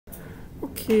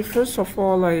Okay, first of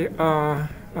all, a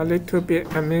little bit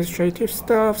administrative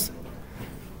stuff.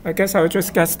 I guess I'll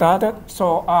just get started.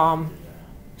 So,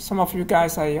 some of you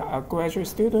guys are graduate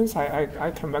students.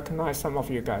 I can recognize some of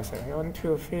you guys. 1,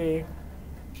 2, 3,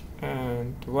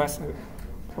 and the rest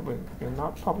probably you're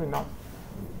not. Probably not.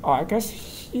 Oh, I guess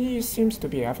he seems to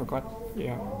be. I forgot.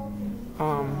 Yeah.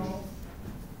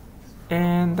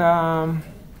 And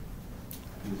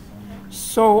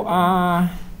so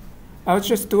I'll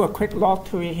just do a quick log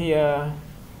to it here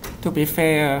to be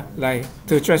fair, like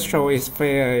to just show it's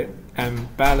fair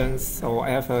and balanced or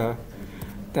whatever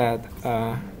that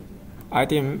I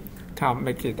can't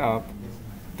make it up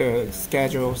the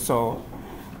schedule. So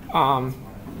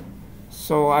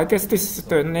so I guess this is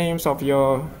the names of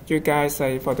you guys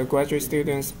for the graduate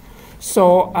students.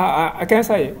 So I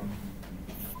guess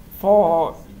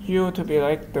for you to be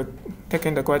like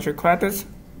taking the graduate credits,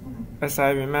 as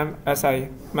I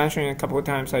mentioned a couple of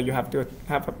times, you have to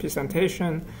have a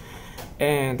presentation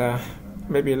and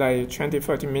maybe like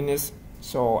 20-30 minutes.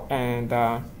 So and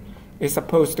it's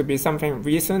supposed to be something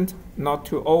recent, not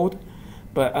too old.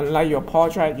 But unlike your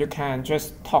project, you can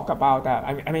just talk about that.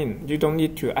 I mean, you don't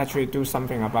need to actually do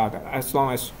something about it. As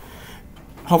long as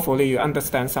hopefully you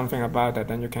understand something about it,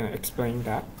 then you can explain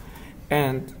that.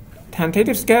 And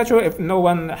tentative schedule, if no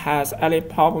one has any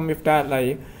problem with that,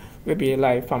 like will be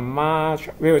like from March,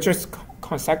 we will just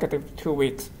consecutive 2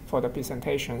 weeks for the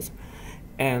presentations.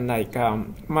 And like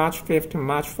March 5th to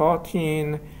March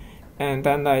 14th. And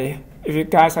then like, if you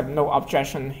guys have no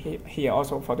objection here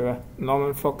also for the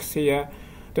Norman folks here,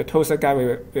 the Tosa guy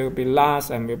will be last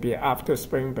and will be after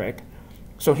spring break.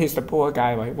 So he's the poor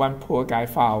guy, right? One poor guy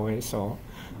far away. So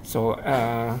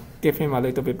give him a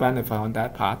little bit benefit on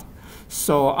that part.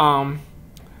 So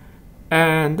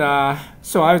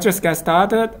so I'll just get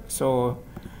started. So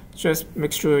just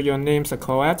make sure your names are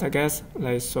correct, I guess.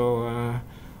 Like so,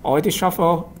 already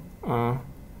shuffle.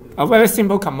 A very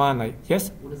simple command, like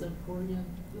yes. What is that for again?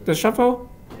 The shuffle.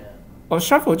 Yeah. Or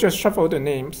shuffle, just shuffle the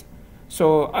names.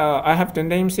 So I have the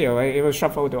names here, right? It will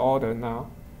shuffle the order now.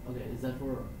 Okay, is that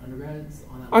for undergrads?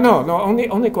 Oh no,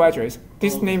 only graduates.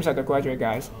 These names are the graduate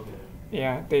guys. Okay.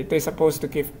 Yeah, they're supposed to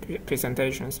give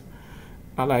presentations,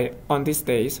 like on these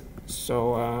days.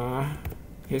 So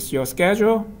here's your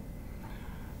schedule.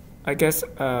 I guess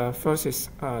first is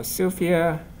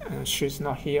Sylvia, and she's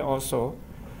not here also.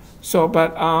 So,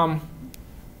 but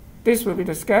this will be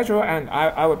the schedule, and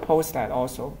I will post that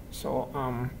also. So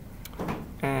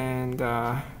and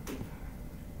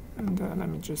let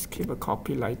me just keep a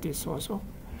copy like this also.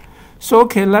 So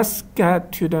okay, let's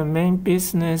get to the main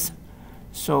business.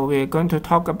 So we're going to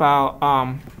talk about.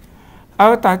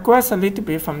 I'll digress a little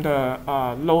bit from the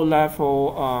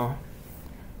low-level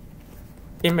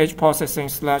image processing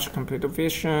 / computer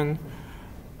vision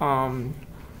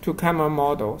to camera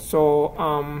model. So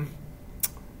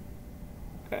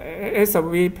it's a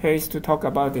weird place to talk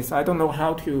about this. I don't know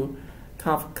how to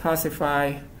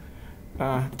classify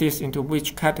this into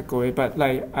which category, but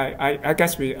like I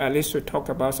guess we at least should talk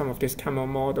about some of these camera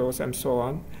models and so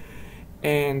on.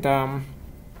 And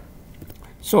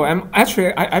so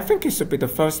actually, I think it should be the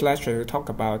first lecture to talk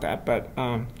about that, but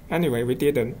anyway, we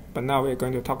didn't. But now we're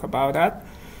going to talk about that.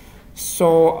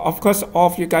 So of course, all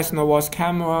of you guys know what's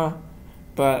camera,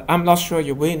 but I'm not sure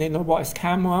you really know what is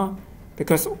camera,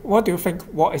 because what do you think?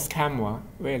 What is camera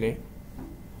really?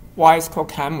 Why it's called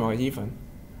camera even?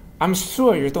 I'm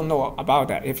sure you don't know about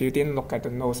that if you didn't look at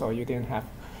the notes or you didn't have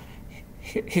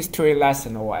history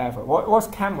lesson or whatever. What's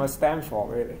camera stand for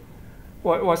really?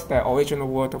 What's the original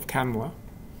word of camera?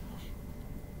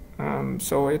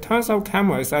 So it turns out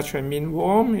camera is actually mean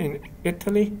worm in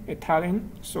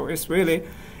Italian. So it's really,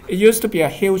 it used to be a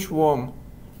huge worm.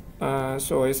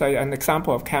 So it's an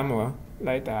example of camera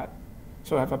like that.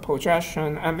 So I have a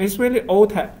projection, and it's really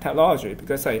old technology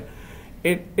because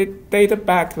it dated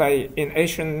back like in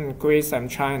ancient Greece and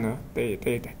China.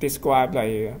 They describe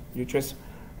like you just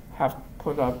have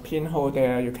put a pinhole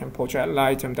there, you can project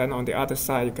light, and then on the other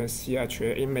side you can see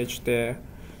actually an image there.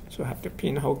 So you have the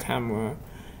pinhole camera,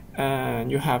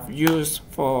 and you have used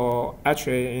for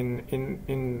actually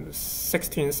in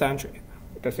 16th century.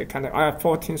 That's a kind of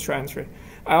 14th century.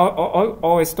 I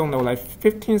always don't know, like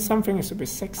 15th something, it should be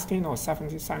 16th or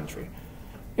 17th century.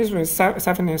 It's been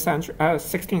 17th century,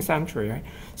 16th century, right?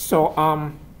 So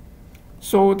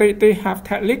so they have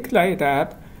technique like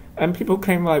that, and people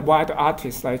claim like why the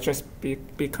artists like just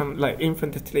become like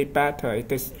infinitely better at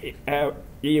this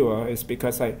era is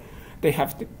because like they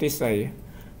have this like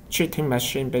cheating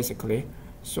machine basically,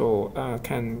 so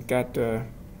can get the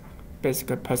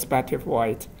basic perspective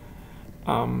right.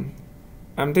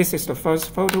 And this is the first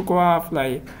photograph.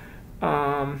 Like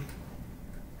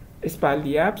It's by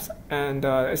Liebs, and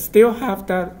I still have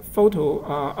that photo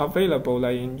available,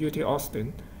 like in UT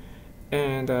Austin.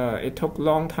 And it took a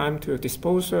long time to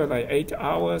dispose her, like 8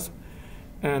 hours.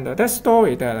 And that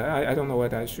story that I don't know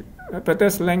whether I should, but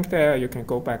there's a link there. You can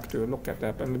go back to look at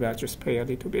that. But maybe I'll just play a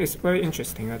little bit. It's very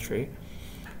interesting, actually,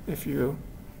 if you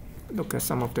look at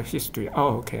some of the history.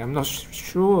 Oh, okay. I'm not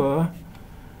sure.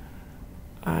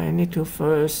 I need to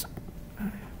first.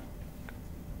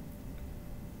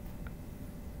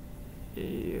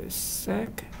 A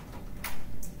sec.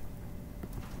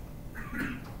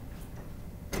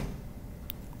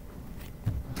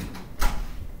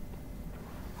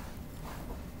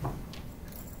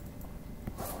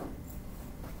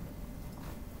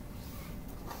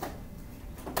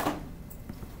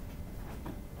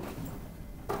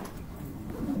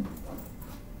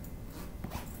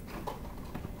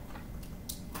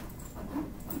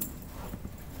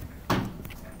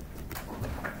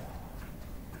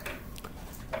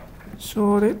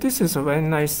 So this is a very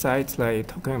nice site, like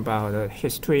talking about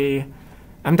history,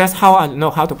 and that's how I know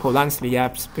how to pronounce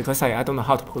Liebs, because I don't know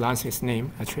how to pronounce his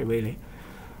name actually. Really,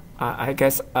 I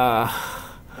guess I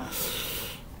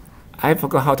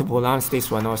forgot how to pronounce this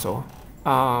one also.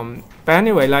 But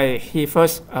anyway, like he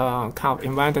first kind of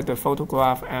invented the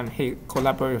photograph, and he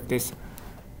collaborated with this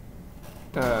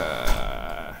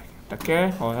the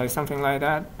guy or like something like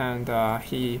that, and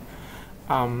he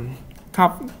kind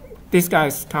of. This guy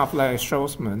is kind of like a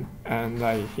showsman, and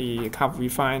like he kind of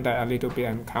refined that a little bit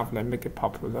and kind of like make it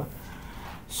popular.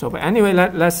 So, but anyway,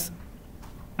 let's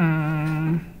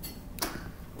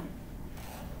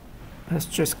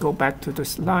just go back to the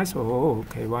slides. Oh,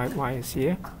 okay, why is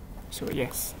here? So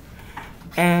yes,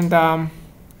 and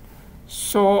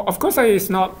so of course it's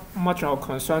not much of a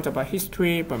concern about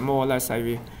history, but more or less like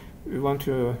we want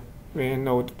to really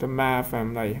know the math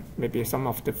and like maybe some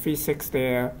of the physics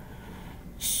there.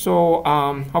 So,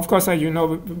 of course, you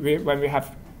know, when we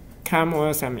have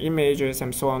cameras and images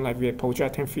and so on, like we're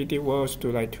projecting 3D worlds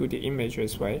to like 2D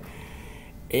images, right?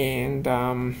 And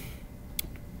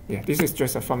yeah, this is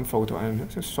just a fun photo. I'm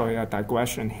sorry, a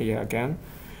digression here again.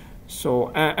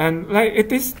 So, and like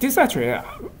this actually,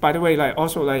 by the way, like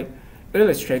also like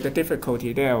illustrate the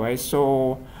difficulty there, right?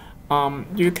 So,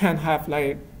 you can have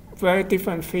like very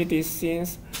different 3D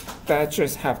scenes that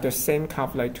just have the same kind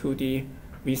of like 2D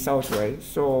results, right?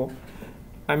 So,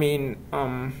 I mean,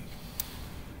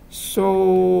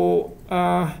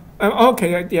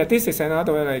 okay, yeah, this is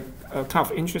another like kind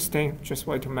of interesting. Just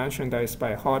wanted to mention that it's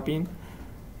by Heuben,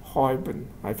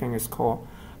 I think it's called.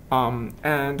 Can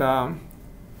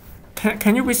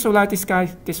you visualize this guy?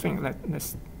 This thing? Like,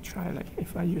 let's try. Like,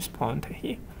 if I use pointer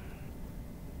here.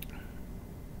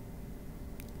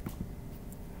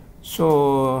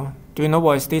 So, do you know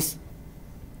what is this?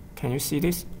 Can you see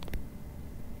this?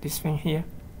 This thing here.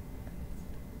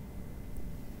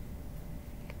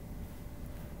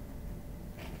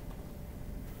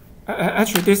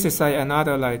 Actually, this is like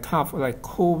another like kind of like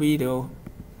cool video.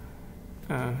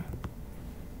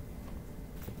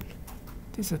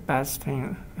 This is the best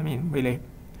thing. I mean, really,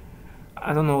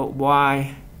 I don't know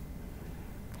why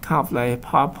kind of like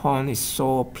PowerPoint is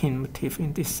so primitive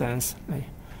in this sense. Like,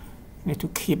 you need to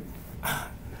keep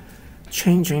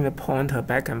changing the pointer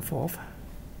back and forth.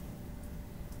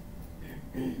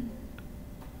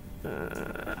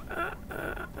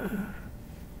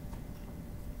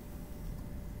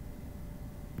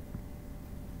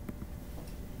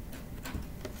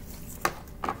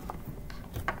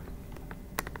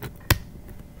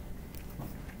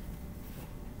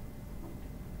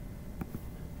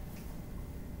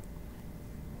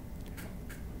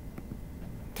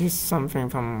 This is something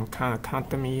from Khan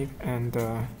Academy, and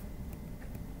let's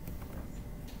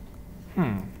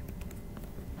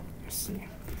see.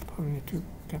 Probably need to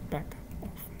get back off.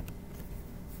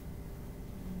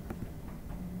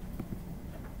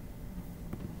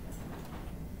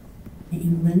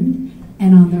 England,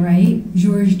 and on the right,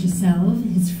 Georges de Selve,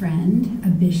 his friend, a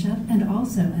bishop, and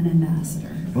also an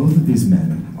ambassador. Both of these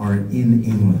men are in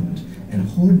England, and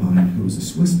Holbein, who was a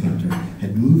Swiss painter,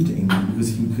 had moved to England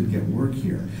because he could get work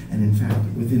here. And in fact,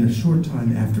 within a short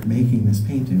time after making this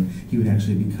painting, he would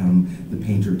actually become the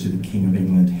painter to the King of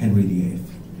England, Henry VIII.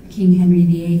 King Henry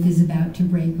VIII is about to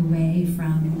break away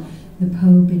from the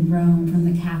Pope in Rome, from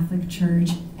the Catholic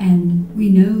Church, and we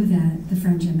know that the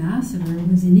French ambassador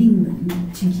was in England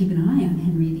to keep an eye on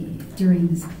Henry VIII during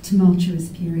this tumultuous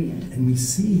period. And we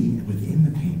see within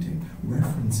the painting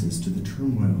references to the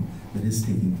turmoil that is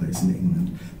taking place in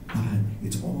England, but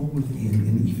it's all within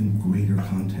an even greater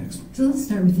context. So let's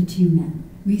start with the two men.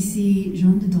 We see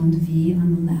Jean de Dondeville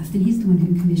on the left, and he's the one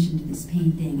who commissioned this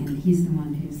painting, and he's the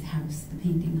one whose house the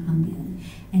painting hung in.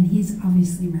 And he's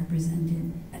obviously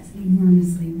represented as an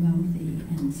enormously wealthy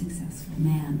and successful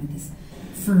man with this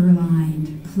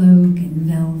fur-lined cloak and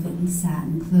velvet and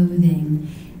satin clothing.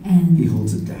 And he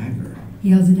holds a dagger.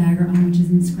 He holds a dagger on which is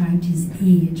inscribed his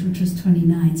age, which was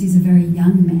 29. So he's a very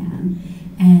young man.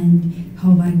 And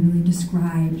Holbein really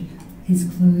described his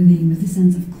clothing with a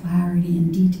sense of clarity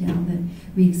and detail that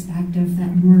we expect of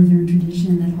that northern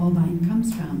tradition that Holbein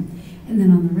comes from. And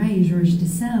then on the right, Georges de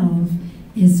Selve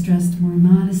is dressed more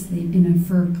modestly in a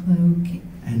fur cloak.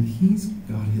 And he's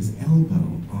got his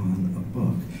elbow on a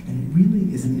book. And it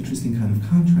really is an interesting kind of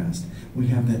contrast. We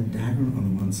have that dagger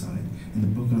on the one side and the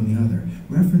book on the other.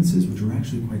 References which are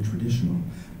actually quite traditional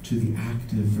to the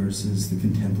active versus the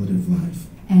contemplative life.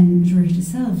 And Georges de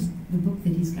Selve's, the book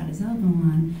that he's got his elbow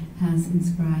on, has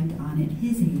inscribed on it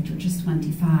his age, which is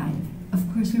 25.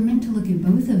 Of course, we're meant to look at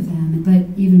both of them,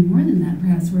 but even more than that,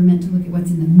 perhaps we're meant to look at what's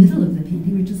in the middle of the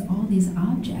painting, which is all these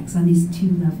objects on these two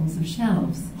levels of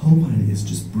shelves. Holbein is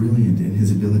just brilliant in his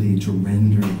ability to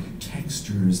render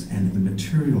textures and the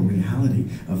material reality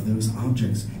of those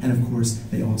objects, and of course,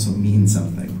 they also mean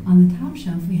something. On the top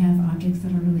shelf, we have objects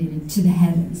that are related to the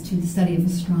heavens, to the study of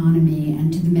astronomy,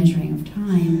 and to the measuring of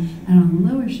time, and on the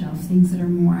lower shelf, things that are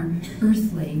more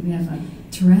earthly. We have a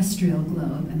terrestrial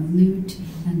globe and a lute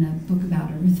and a book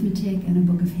about arithmetic and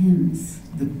a book of hymns.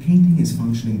 The painting is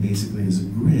functioning basically as a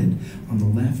grid. On the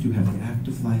left you have the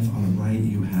active life, on the right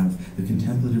you have the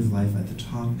contemplative life, at the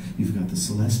top you've got the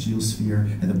celestial sphere,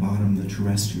 at the bottom the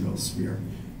terrestrial sphere.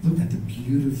 Look at the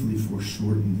beautifully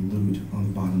foreshortened lute on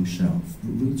the bottom shelf. The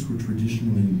lutes were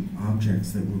traditionally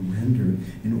objects that were rendered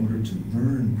in order to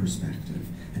learn perspective.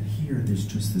 And here there's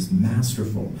just this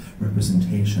masterful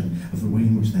representation of the way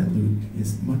in which that lute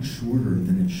is much shorter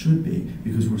than it should be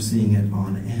because we're seeing it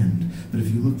on end. But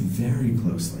if you look very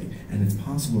closely, and it's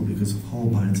possible because of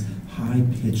Holbein's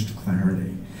high-pitched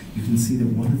clarity, you can see that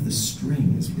one of the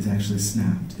strings is actually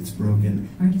snapped. It's broken.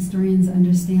 Art historians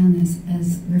understand this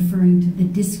as referring to the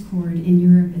discord in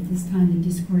Europe at this time, the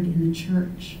discord in the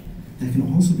church. That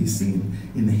can also be seen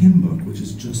in the hymn book, which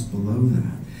is just below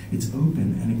that. It's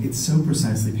open, and it's so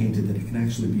precisely painted that it can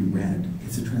actually be read.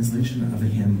 It's a translation of a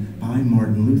hymn by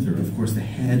Martin Luther, of course, the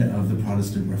head of the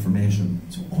Protestant Reformation.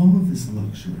 So all of this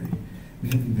luxury, we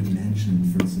haven't even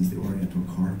mentioned, for instance, the Oriental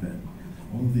carpet.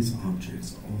 All of these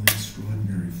objects, all the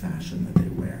extraordinary fashion that they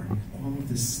wear, all of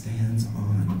this stands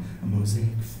on a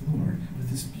mosaic floor with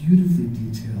this beautifully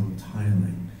detailed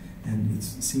tiling, and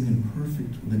it's seen in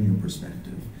perfect linear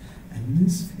perspective. And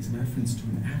this is a reference to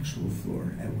an actual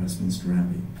floor at Westminster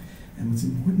Abbey. And what's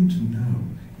important to know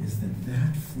is that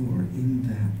that floor in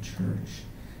that church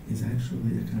is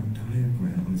actually a kind of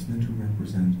diagram that's meant to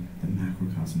represent the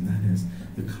macrocosm, that is,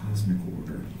 the cosmic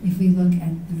order. If we look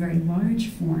at the very large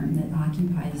form that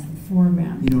occupies the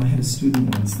foreground. You know, I had a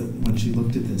student once that when she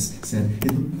looked at this said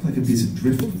it looked like a piece of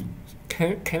driftwood.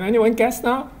 Can anyone guess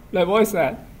now? Like, what is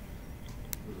that?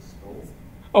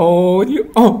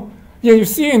 Oh, yeah, you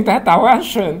see in that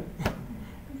direction.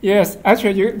 Yes,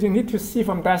 actually, you need to see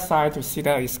from that side to see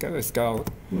that it's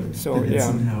gold. So it's yeah,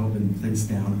 somehow been placed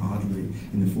down oddly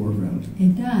in the foreground.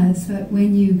 It does, but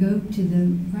when you go to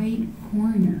the right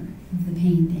corner of the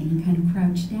painting and kind of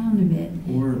crouch down a bit,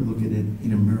 or look at it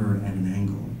in a mirror at an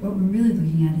angle. What we're really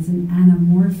looking at is an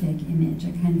anamorphic image,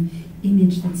 a kind of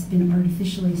image that's been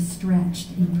artificially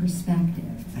stretched in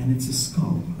perspective. And it's a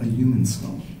skull, a human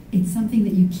skull. It's something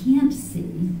that you can't see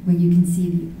when you can see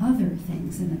the other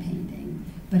things in the painting,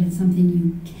 but it's something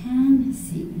you can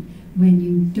see when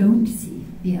you don't see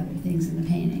the other things in the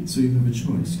painting. So you have a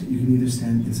choice. You can either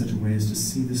stand in such a way as to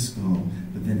see the skull,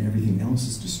 but then everything else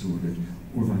is distorted,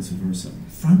 or vice versa.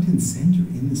 Front and center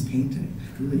in this painting,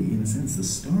 really, in a sense, the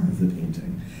star of the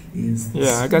painting is...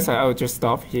 Yeah, I guess I'll just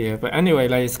stop here. But anyway,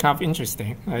 like, it's kind of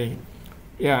interesting. Like,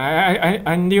 yeah,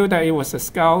 I knew that it was a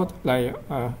scout, like,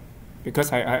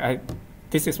 because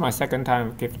this is my second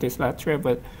time give this lecture,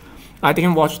 but I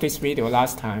didn't watch this video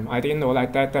last time. I didn't know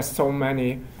like that there's so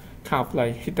many kind of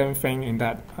like hidden thing in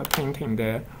that painting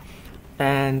there.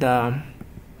 And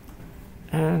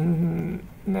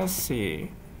let's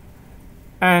see.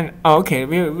 And okay,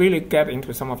 we really get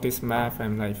into some of this math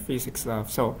and like physics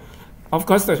stuff. So of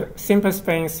course the simplest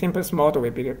thing, simplest model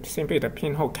would be simply the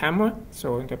pinhole camera.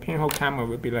 So the pinhole camera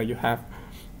would be like you have,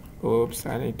 oops,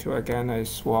 I need to again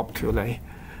swap to like,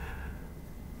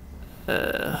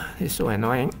 it's so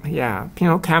annoying. Yeah,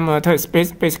 pinhole camera is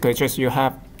basically just you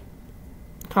have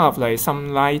kind of like some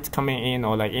light coming in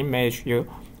or like image you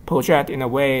project in a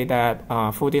way that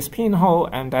through this pinhole,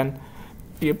 and then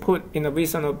you put in a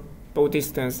reasonable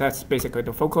distance, that's basically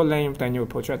the focal length, then you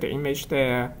project the image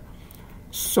there.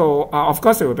 So of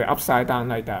course it will be upside down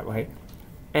like that, right?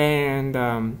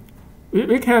 And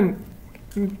we can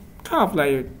kind of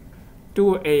like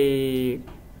do a,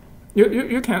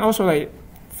 you can also like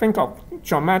think of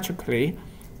geometrically,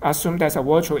 assume there's a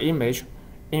virtual image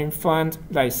in front,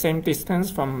 like same distance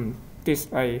from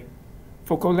this like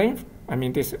focal length. I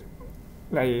mean this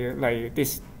like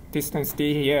this distance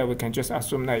d here, we can just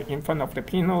assume like in front of the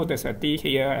pinhole there's a d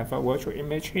here, I have a virtual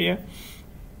image here.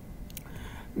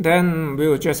 Then we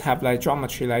will just have like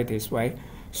geometry like this way.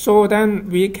 So then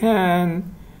we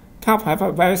can kind of have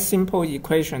a very simple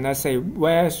equation. Let's say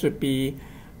where should be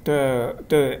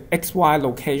the xy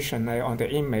location like, on the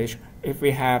image. If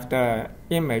we have the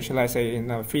image, let's say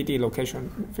in a 3D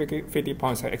location, 3D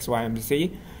points like x, y, and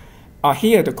z.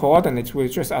 Here the coordinates, we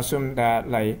just assume that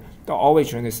like the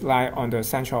origin is like on the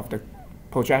center of the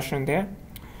projection there.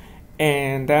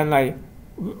 And then like,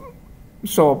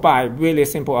 so by really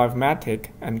simple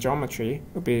arithmetic and geometry, it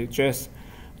would be just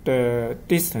the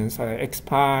distance, x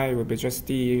pi will be just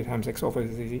d times x over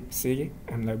z,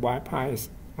 and like y pi is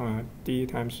d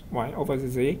times y over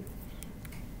z.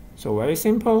 So very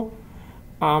simple.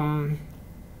 So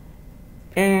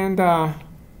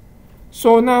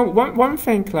now one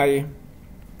thing like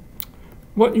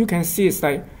what you can see is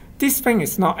like this thing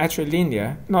is not actually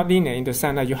linear, not linear in the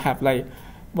sense that you have like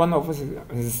 1 over z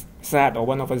or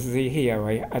 1 over z here,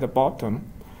 right, at the bottom.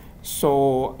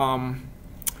 So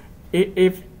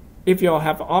if you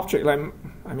have object like,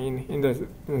 I mean, in the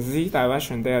z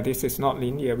direction there, this is not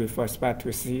linear with respect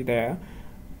to z there,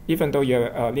 even though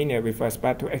you're linear with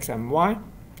respect to x and y.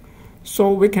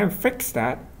 So we can fix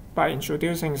that by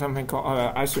introducing something called,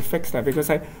 I should fix that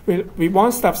because we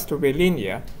want stuff to be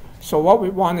linear. So what we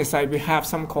want is like we have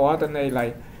some coordinate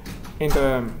like in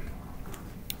the,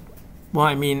 what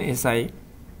I mean is like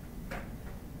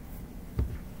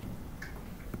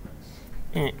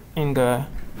in the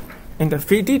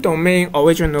 3D domain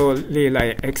originally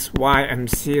like x, y, and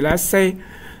z. Let's say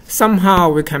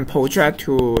somehow we can project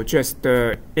to just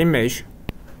the image,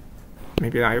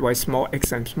 maybe like y small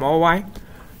x and small y,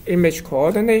 image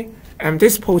coordinate, and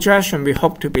this projection we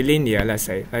hope to be linear. Let's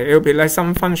say like it will be like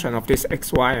some function of this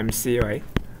x, y, and z, right?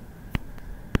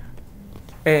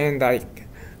 And like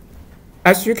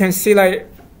as you can see, like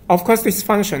of course this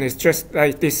function is just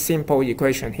like this simple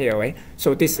equation here, right?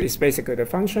 So this is basically the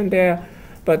function there,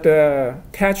 but the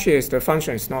catch is the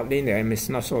function is not linear and it's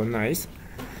not so nice.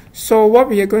 So what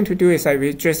we are going to do is like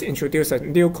we just introduce a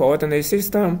new coordinate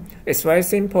system. It's very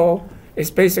simple.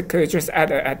 It's basically just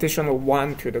add an additional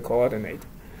 1 to the coordinate.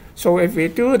 So if we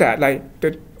do that, like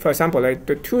for example, like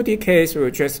the 2D case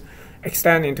will just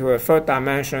extend into a third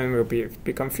dimension, will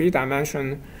become 3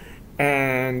 dimension,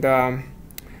 and then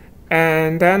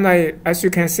like as you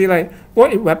can see, like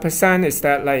what it represents is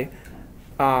that like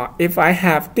if I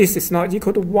have this is not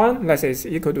equal to 1, let's say it's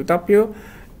equal to w,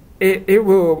 it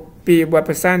will be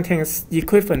representing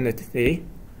equivalently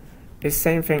the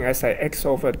same thing as like x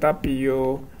over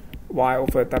w, y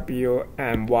over w,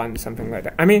 and 1, something like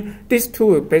that. I mean, these two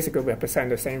will basically represent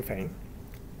the same thing,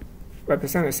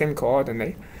 represent the same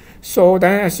coordinate. So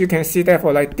then as you can see,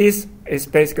 therefore, like this is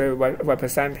basically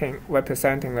representing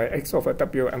like x over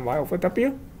w and y over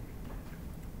w.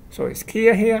 So it's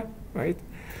clear here, right?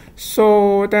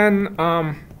 So then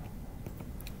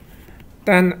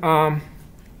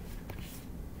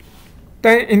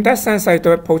in that sense, like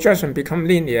the projection become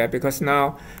linear because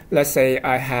now let's say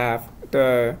I have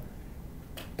the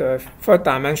third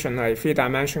dimension, like 3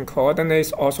 dimension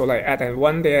coordinates, also like add and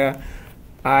 1 there.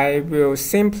 I will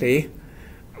simply,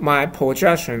 my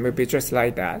projection will be just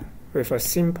like that with a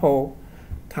simple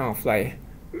kind of like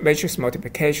matrix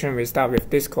multiplication. We start with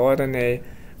this coordinate,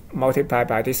 multiply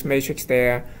by this matrix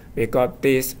there, we got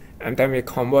this, and then we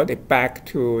convert it back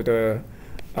to the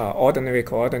ordinary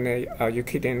coordinate,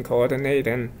 Euclidean coordinate,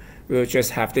 and we'll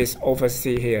just have this over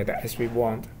C here as we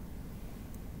want.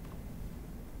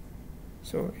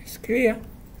 So it's clear.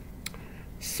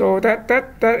 So that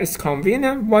is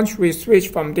convenient. Once we switch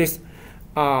from this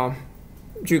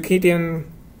Euclidean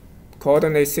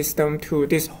coordinate system to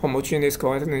this homogeneous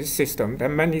coordinate system,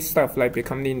 then many stuff like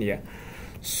become linear.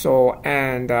 So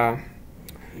and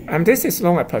this is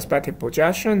known as perspective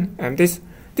projection, and this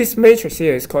matrix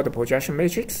here is called the projection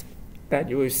matrix that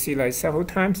you will see like several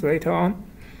times later on.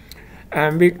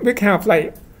 And we kind of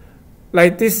like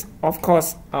this, of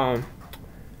course.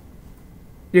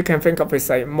 You can think of it as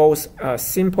like most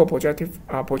simple projection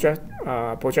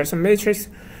matrix.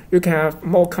 You can have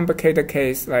more complicated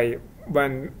case like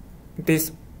when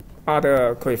these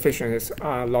other coefficients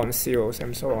are non-zeros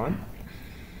and so on.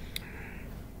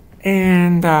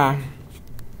 And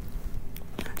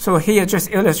so here just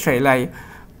illustrate like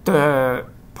the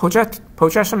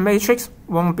projection matrix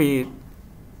won't be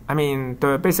I mean,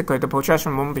 basically the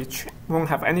projection won't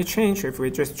have any change if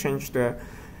we just change the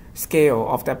scale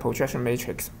of that projection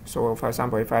matrix. So for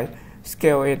example, if I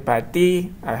scale it by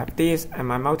d, I have this,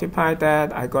 and I multiply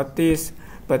that, I got this,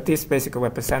 but this basically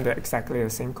represented exactly the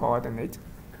same coordinate.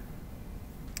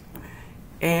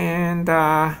 And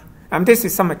this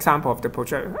is some example of the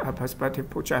perspective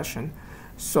projection.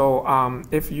 So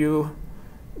if you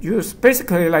use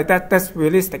basically like that's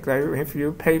realistic. Like if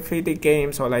you play 3D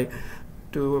games or like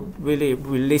do really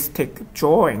realistic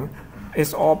drawing,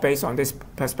 it's all based on this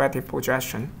perspective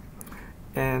projection.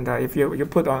 And if you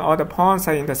put on all the points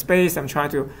in the space, I'm trying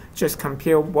to just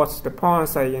compare what's the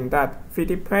points in that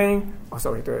 3D plane, or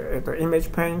sorry, the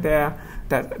image plane there.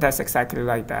 That's exactly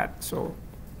like that. So,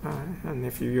 and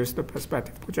if you use the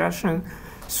perspective projection,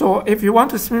 so if you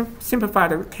want to simplify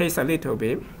the case a little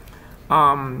bit,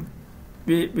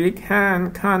 we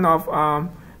can kind of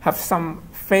have some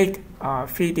fake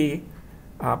 3D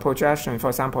projection. For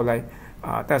example, like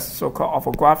that's so-called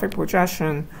orthographic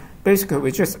projection. Basically,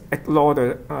 we just ignore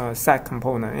the set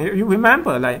component. You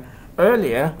remember, like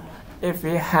earlier, if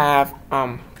we have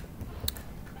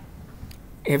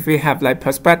like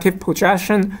perspective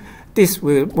projection, this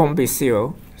won't be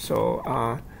zero.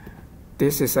 So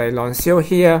this is a non-zero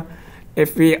here.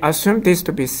 If we assume this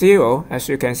to be zero, as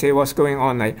you can see, what's going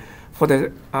on, like for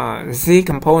the z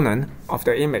component of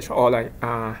the image, or like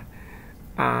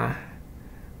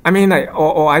I mean, like,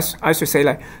 or I should say,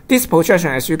 like, this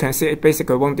projection, as you can see, it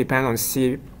basically won't depend on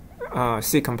C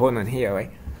component here,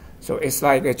 right? So it's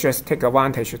like it just take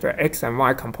advantage of the X and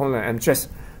Y component and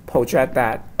just project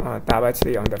that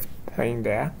directly on the plane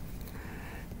there.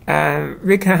 And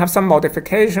we can have some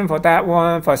modification for that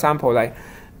one. For example, like,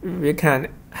 we can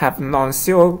have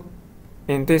non-zero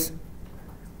in this,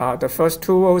 the first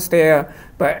two rows there,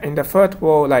 but in the third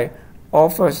row, like, all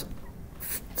first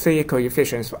three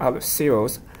coefficients are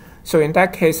zeros. So in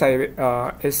that case,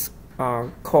 it's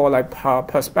called like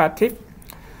perspective.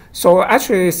 So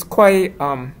actually, it's quite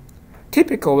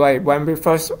typical. Like when we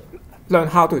first learn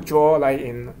how to draw, like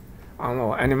in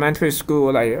elementary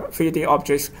school, like 3D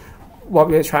objects, what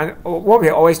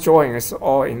we're always drawing is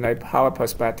all in like power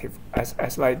perspective,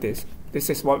 as like this.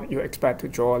 This is what you expect to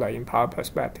draw like in power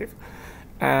perspective,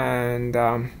 and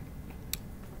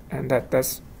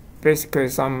that's basically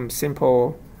some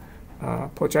simple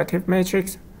projective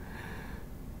matrix.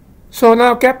 So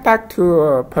now get back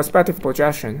to perspective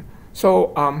projection.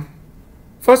 So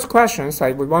first question is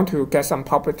like we want to get some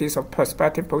properties of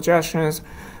perspective projections.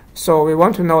 So we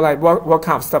want to know like what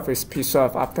kind of stuff is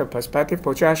preserved after perspective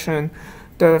projection.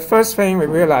 The first thing we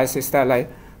realize is that like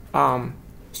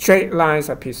straight lines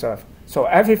are preserved. So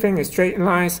everything is straight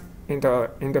lines in the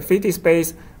 3D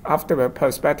space. After the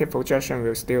perspective projection,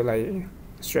 we'll still like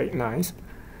straight lines.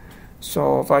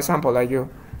 So for example, like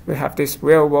we have this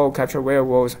railroad, capture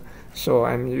railroads. So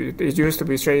it used to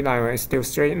be straight line, it's still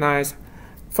straight lines.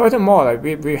 Furthermore, like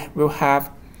we will have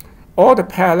all the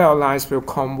parallel lines will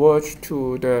converge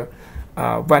to the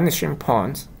vanishing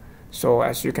points. So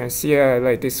as you can see,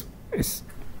 like this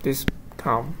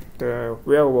the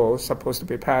railroad is supposed to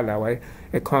be parallel, right?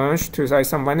 It converges to like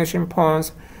some vanishing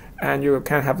points, and you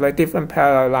can have like different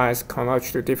parallel lines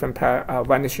converge to different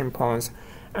vanishing points.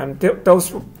 And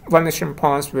those vanishing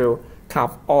points will kind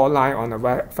of all lie on the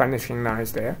vanishing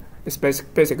lines there. It's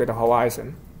basically the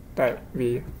horizon that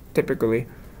we typically.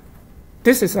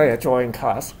 This is like a drawing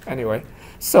class anyway.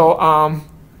 So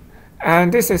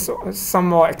and this is some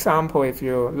more example if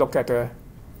you look at the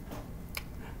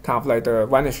kind of like the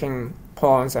vanishing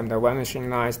points and the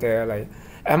vanishing lines there, like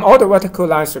all the vertical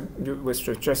lines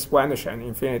should just vanish at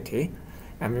infinity,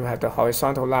 and you have the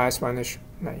horizontal lines vanish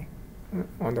like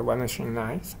on the vanishing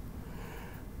lines.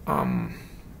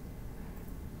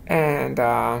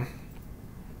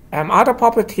 And other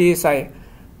properties like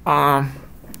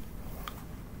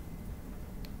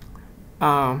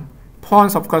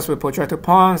points, of course, we project to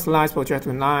points, lines project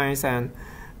to lines, and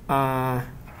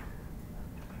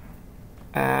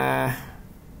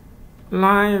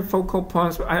line focal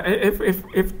points.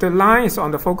 If the line is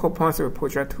on the focal points, we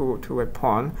project to a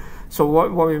point. So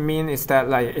what we mean is that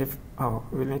like if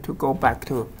we need to go back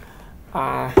to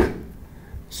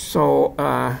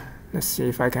let's see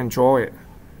if I can draw it,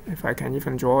 if I can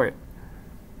even draw it.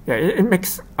 Yeah, it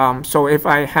makes so if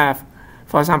I have,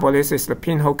 for example, this is the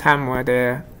pinhole camera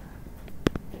there.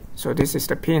 So this is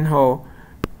the pinhole.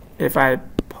 If I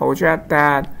project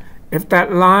that, if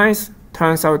that line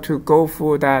turns out to go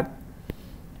through that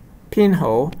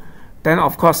pinhole, then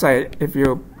of course, if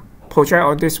you project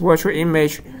on this virtual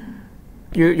image,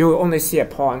 you only see a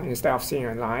point instead of seeing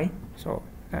a line. So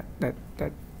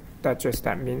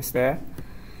that means there.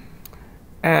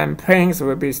 and planes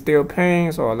will be still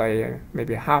planes or like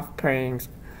maybe half planes.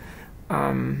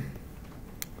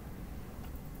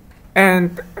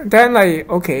 And then like,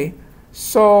 okay,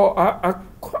 so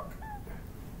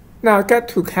now get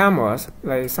to cameras,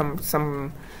 like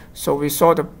so we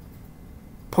saw the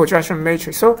projection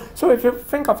matrix. So if you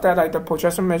think of that, like the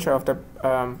projection matrix of the,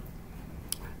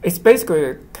 it's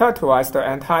basically characterize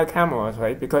the entire cameras,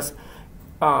 right? Because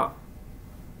I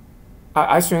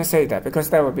shouldn't say that because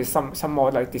there will be some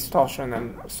more like distortion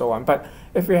and so on. But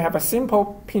if we have a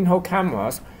simple pinhole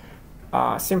camera,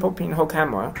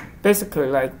 basically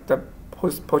like the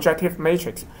projective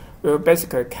matrix will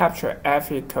basically capture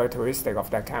every characteristic of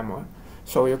that camera.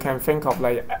 So you can think of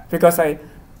like, because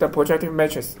the projective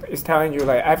matrix is telling you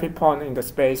like every point in the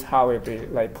space how it will be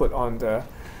like put on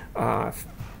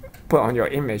your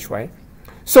image, right?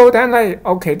 So then like,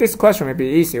 okay, this question will be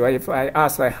easy, right? If I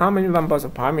ask like how many numbers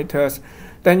of parameters,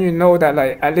 then you know that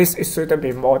like at least it shouldn't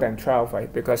be more than 12,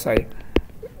 right? Because like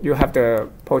you have the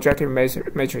projective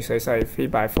matrix is like 3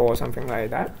 by 4 or something like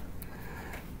that.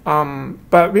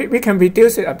 But we can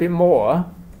reduce it a bit more,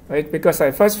 right? Because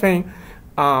like first thing,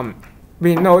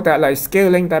 we know that like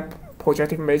scaling that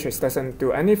projective matrix doesn't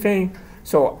do anything.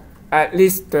 So at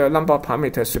least the number of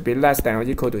parameters should be less than or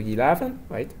equal to 11,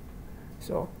 right?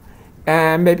 So,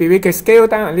 and maybe we can scale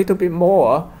down a little bit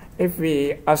more if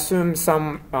we assume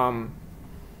some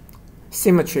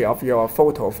symmetry of your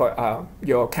photo for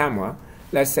your camera.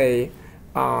 Let's say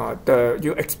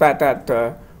you expect that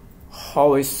the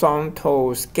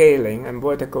horizontal scaling and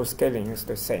vertical scaling is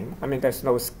the same. I mean, there's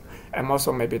no, and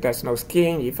also maybe there's no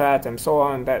skiing effect and so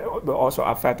on. That will also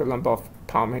affect the number of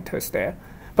parameters there.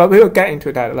 But we will get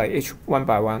into that like each one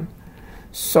by one.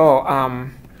 So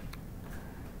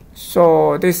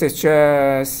so this is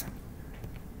just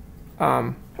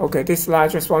okay. This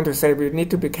slide just want to say we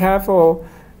need to be careful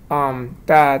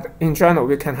that in general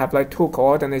we can have like 2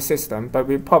 coordinate system, but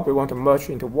we probably want to merge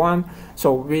into one.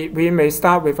 So we may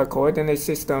start with a coordinate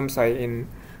system like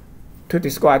to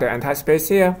describe the entire space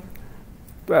here.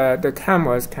 The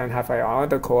cameras can have like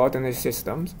other coordinate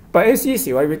systems, but it's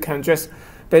easy, right? We can just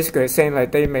basically saying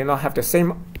like they may not have the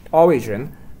same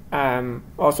origin, and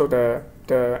also the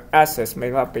axes may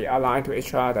not be aligned to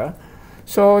each other.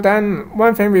 So then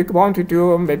one thing we want to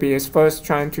do maybe is first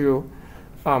trying to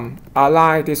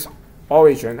align this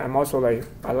origin and also like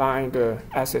align the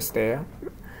axis there.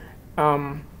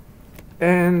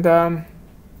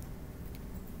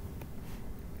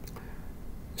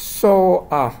 So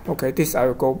okay, this I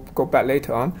will go back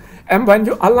later on. And when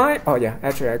you align, oh yeah,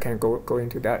 actually I can go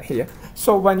into that here.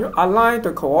 So when you align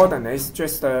the coordinates,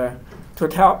 just to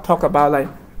talk about like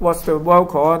what's the world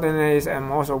coordinates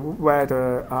and also where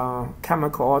the camera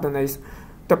coordinates,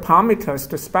 the parameters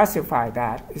to specify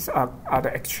that are the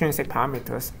extrinsic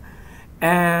parameters.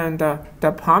 And the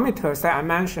parameters that I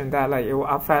mentioned that like it will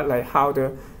affect like how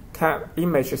the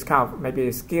image is kind of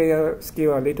maybe scale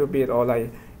a little bit, or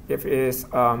like if it's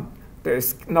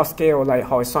not scale like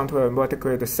horizontal and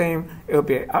vertical the same, it will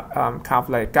be kind of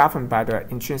like governed by the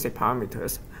intrinsic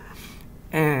parameters.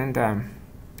 And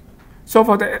so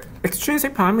for the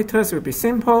extrinsic parameters, it will be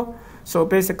simple. So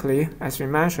basically, as we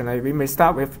mentioned, like we may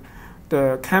start with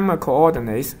the camera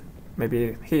coordinates,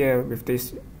 maybe here with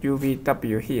this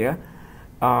UVW here.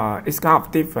 It's kind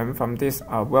of different from this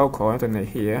world coordinate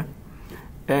here.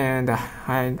 And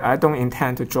I don't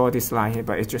intend to draw this line here,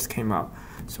 but it just came out.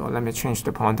 So let me change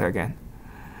the pointer again.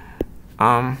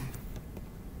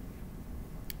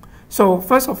 So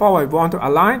first of all, we want to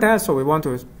align that. So we want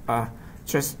to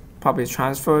just probably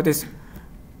transfer this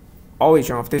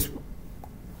origin of this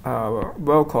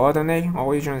world coordinate,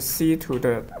 origin C to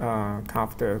the kind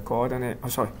of the coordinate. Oh,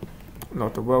 sorry,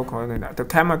 not the world coordinate, the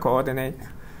camera coordinate.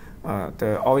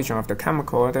 The origin of the camera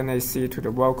coordinate C to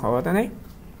the world coordinate.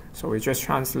 So we just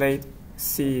translate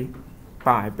C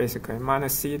by basically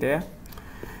minus C there.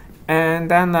 And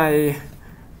then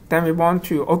we want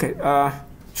to, okay,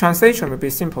 translation will be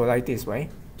simple like this way.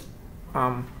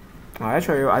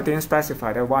 Actually, I didn't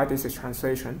specify that why this is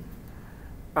translation.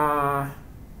 But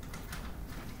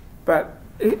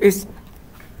we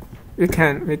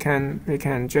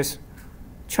can just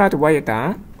try to write it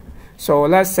down. So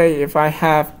let's say if I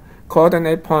have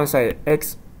coordinate points like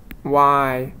x,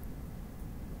 y,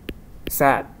 z,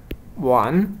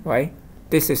 1, right?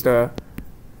 This is the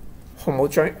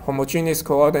homogeneous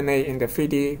coordinate in the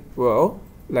 3D world,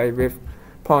 like with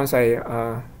points like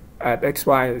at x,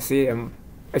 y, z, and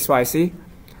x, y, z.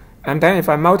 And then if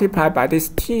I multiply by this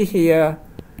t here,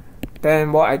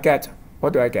 then what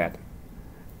do I get?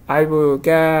 I will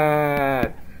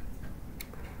get,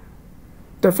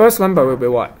 the first number will be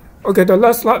what? Okay, the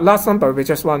last number will be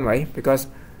just 1, right? Because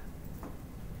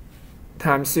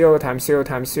times 0 times 0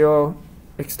 times 0,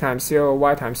 x times 0,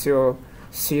 y times 0,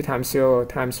 c times 0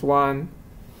 times 1,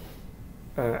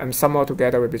 and sum all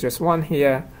together will be just 1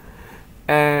 here.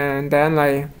 And then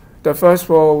like the first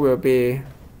row will be,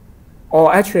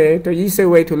 or actually the easy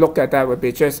way to look at that would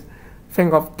be just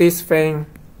think of this thing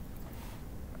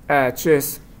as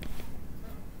just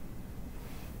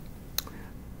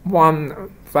one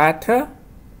vector,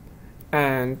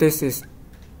 and this is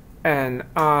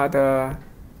another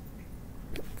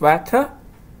vector.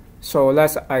 So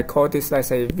I call this, let's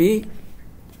say, v.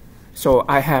 So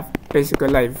I have basically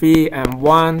like v and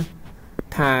 1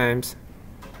 times,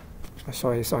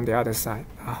 sorry, it's on the other side.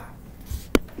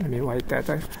 Let me write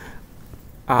that.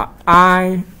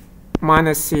 I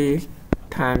minus c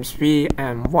times v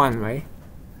and 1, right?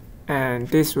 And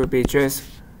this will be just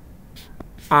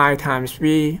I times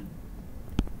v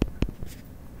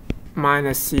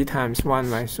minus c times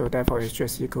 1, right? So therefore it's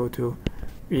just equal to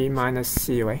v minus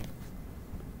c, right?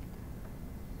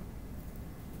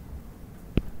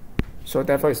 So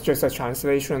therefore it's just a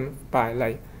translation by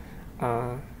like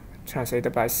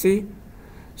translated by c.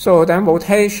 So then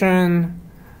rotation,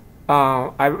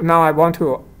 now I want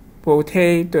to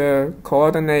rotate the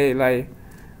coordinate like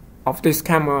of this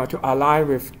camera to align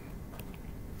with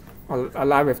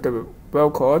the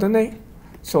world coordinate.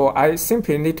 So I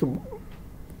simply need to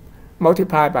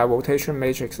multiply by rotation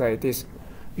matrix like this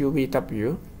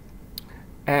UVW,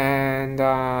 and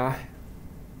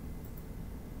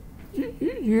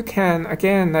you can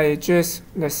again like just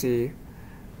let's see.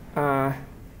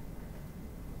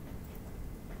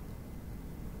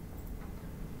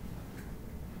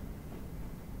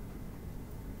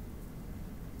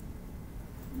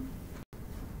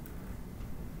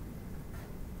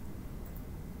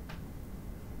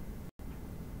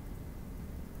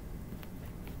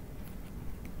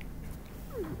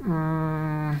 You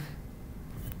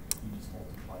just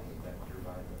multiply the vector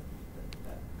by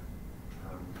that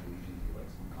term, so usually like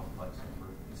some complex number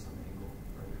with some angle,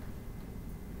 right?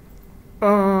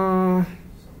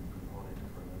 Some component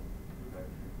for the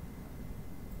vector.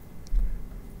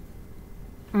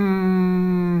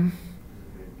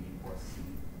 Is it v plus c,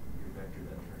 your vector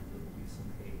that turns out to be some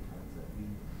a times that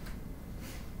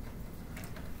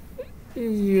v?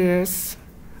 Yes,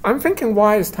 I'm thinking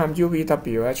y is times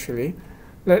UVW actually.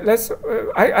 Let's.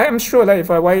 I am sure that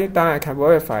if I write it down, I can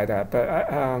verify that.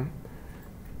 But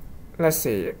let's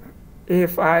see.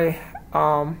 If I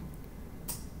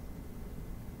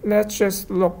let's just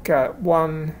look at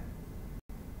one.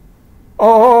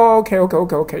 Oh, okay.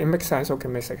 It makes sense. Okay,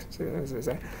 makes sense.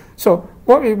 So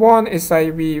what we want is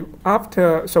like we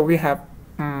after. So we have.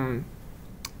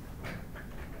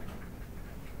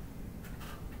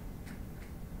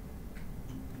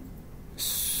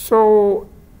 So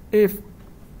if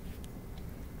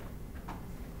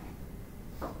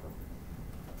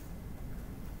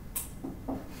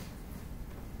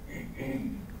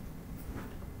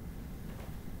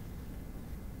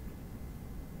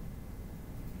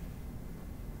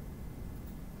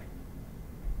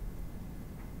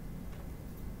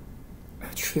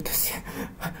actually this,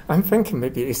 I'm thinking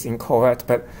maybe it's incorrect,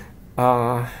 but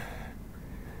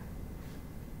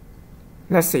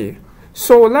let's see.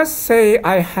 So let's say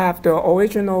I have the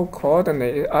original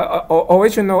coordinate,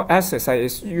 original axis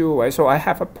is u, right? So I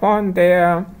have a point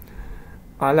there,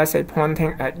 let's say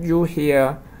pointing at u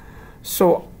here.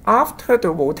 So after the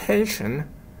rotation,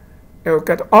 it will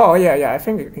get, I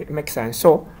think it makes sense.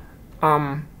 So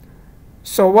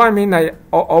so what I mean, like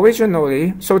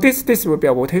originally, so this will be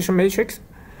a rotation matrix.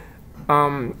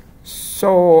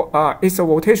 So it's a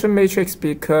rotation matrix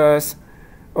because,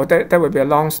 that would be a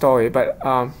long story, but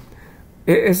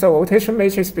it's a rotation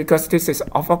matrix because this is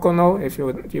orthogonal, if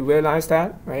you realize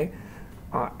that, right?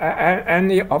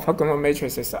 Any orthogonal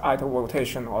matrix is either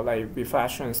rotation or like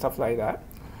reflection and stuff like that.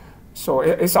 So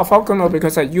it's orthogonal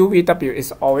because UVW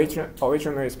is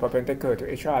originally is perpendicular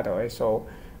to each other, right? So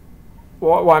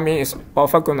what I mean is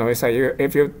orthogonal is like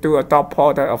if you do a dot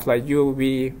product of like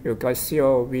UV, you get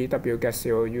 0, VW gets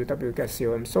 0, UW gets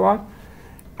 0, and so on.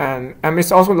 And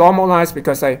it's also normalized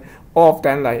because like all of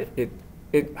them like it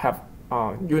have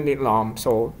unit norm,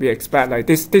 so we expect like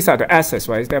these are the axes,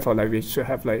 right? Therefore, like we should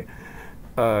have like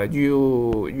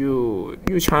u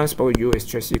transpose u is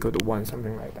just equal to 1,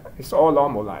 something like that. It's all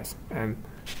normalized, and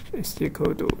it's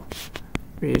equal to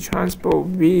v transpose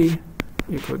v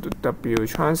equal to w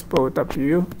transpose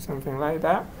w, something like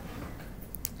that.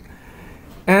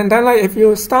 And then like if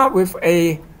you start with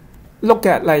a look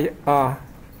at like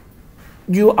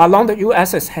you along the u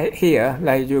axis here,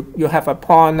 like you have a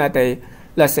point that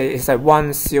let's say it's like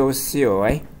 1, 0, 0,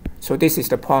 right? So this is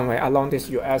the point right along this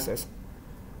u axis.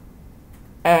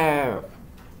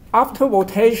 after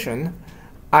rotation,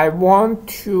 I want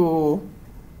to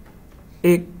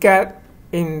get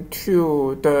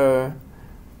into the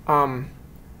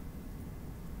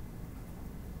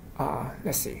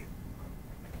let's see.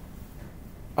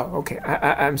 Oh, okay.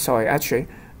 I'm sorry. Actually,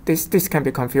 this can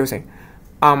be confusing.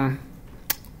 I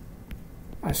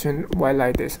shouldn't write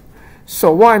like this.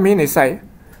 So what I mean is like,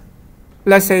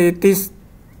 let's say this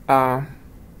I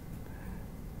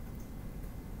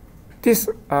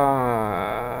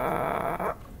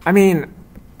mean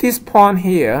this point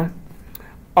here.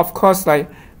 Of course, like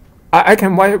I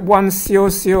can write 1, 0,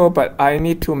 0, but I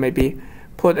need to maybe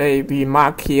put a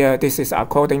remark here. This is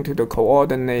according to the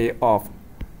coordinate of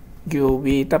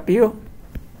UVW.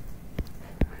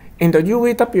 In the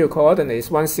UVW coordinate is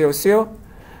 1, 0, 0,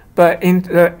 but in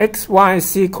the X, Y,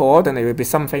 Z coordinate will be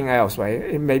something else, right?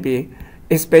 It maybe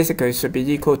it's basically should be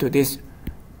equal to this.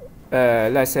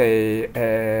 Let's say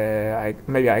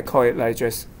maybe I call it like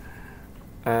just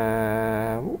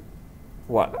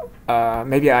what?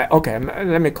 Maybe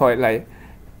let me call it like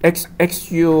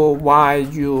XU,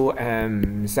 YU,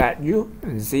 and ZU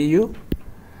and ZU.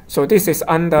 So this is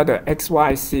under the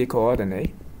XYZ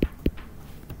coordinate.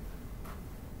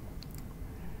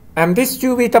 And this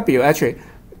UVW actually,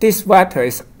 this vector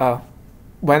is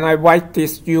when I write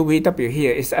this UVW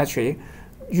here, is actually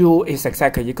U is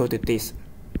exactly equal to this.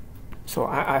 So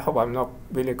I hope I'm not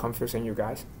really confusing you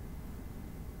guys.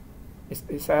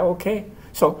 Is that okay?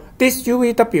 So this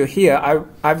UVW here,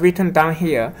 I've written down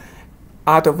here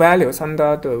are the values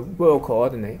under the world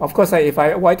coordinate. Of course, if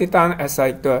I write it down as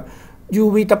like the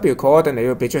UVW coordinate, it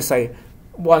will be just like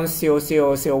 1, 0,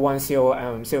 0, 0, 1,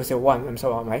 0, 0, 0, 1, and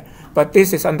so on, right? But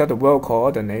this is under the world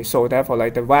coordinate, so therefore,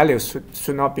 like the values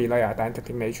should not be like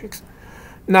identity matrix.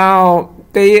 Now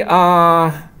they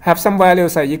have some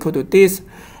values that are equal to this,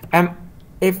 and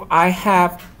if I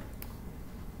have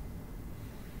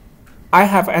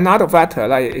another vector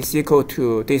like is equal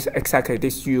to this exactly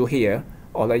this U here,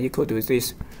 or like equal to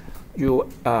this U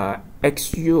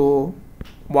XU,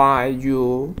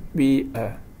 YU, V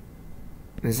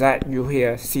ZU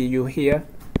here, CU here.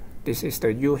 This is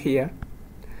the U here.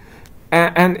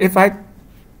 And if I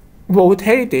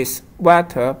rotate this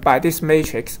vector by this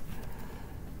matrix,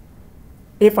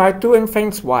 if I'm doing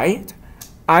things right,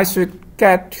 I should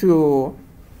get to,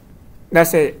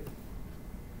 let's say,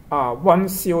 1,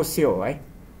 0, 0, right?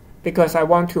 Because I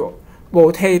want to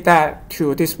rotate that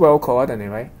to this world coordinate,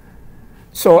 right?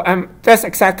 So that's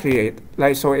exactly it.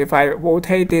 Like, so if I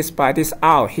rotate this by this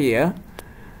R here,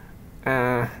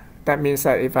 that means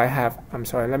that if I have, I'm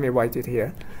sorry, let me write it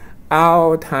here,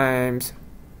 R times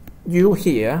U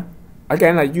here,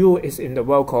 again, like U is in the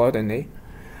world coordinate,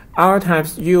 R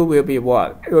times U will be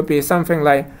what? It will be something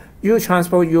like U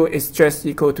transpose U is just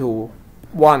equal to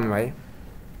 1, right?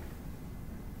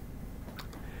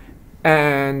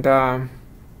 And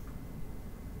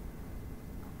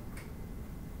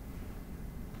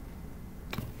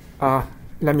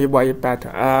let me write it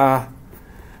better.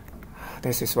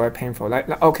 This is very painful. Like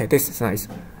okay, this is nice.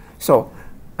 So,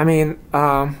 I mean,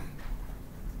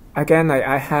 again, like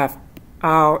I have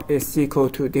R is equal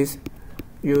to this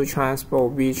U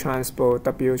transpose V transpose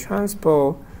W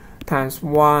transpose times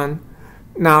 1.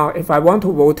 Now, if I want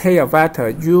to rotate a vector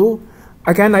U,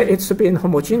 again, like it should be in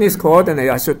homogeneous coordinate.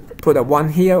 I should put a 1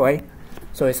 here, right?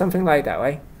 So it's something like that,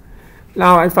 right?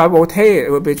 Now, if I rotate it, it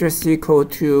will be just equal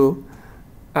to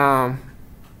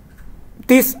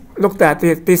this. Look at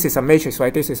this. This is a matrix,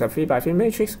 right? This is a 3 by 3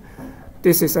 matrix.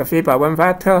 This is a 3 by 1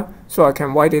 vector. So I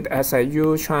can write it as a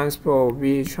U transpose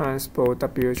V transpose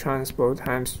W transpose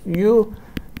times U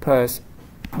plus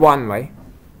 1, right?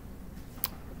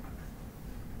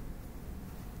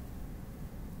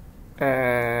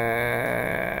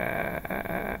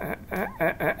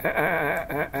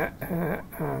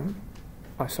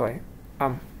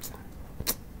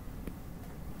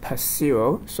 Per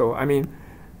 0. So I mean,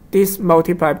 this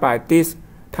multiplied by this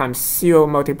times 0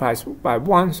 multiplies by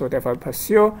 1, so therefore per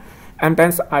 0. And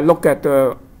then I look at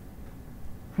the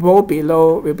row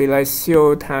below, will be like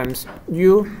 0 times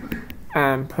U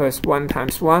and plus 1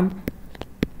 times 1.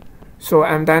 So,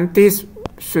 and then this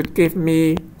should give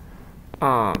me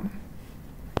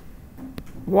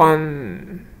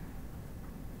 1,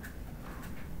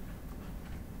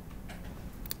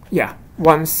 yeah,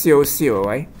 1, 0, 0,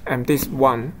 right? And this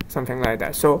 1, something like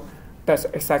that. So that's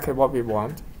exactly what we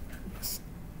want.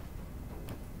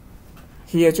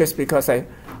 Here, just because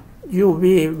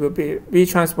UV will be V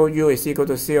transpose U is equal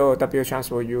to 0, W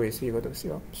transpose U is equal to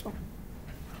 0. So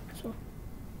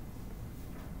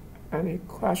any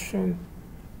question?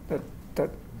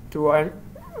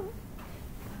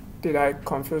 Did I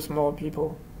confuse more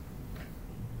people?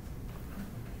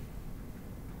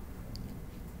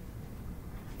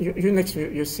 Unix,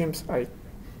 you seems like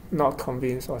not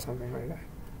convinced or something like that.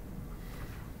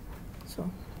 So.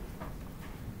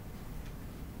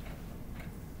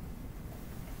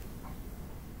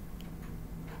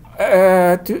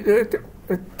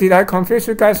 Did I confuse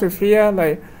you guys with here?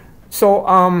 Like,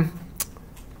 so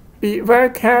be very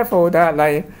careful that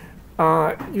like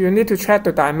you need to check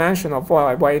the dimension of what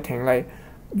I'm writing. Like,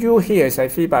 U here is a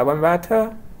 3x1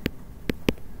 vector,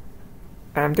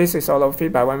 and this is also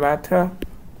 3x1 vector,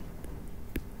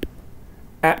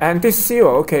 and this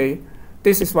 0, okay,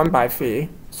 this is 1x3,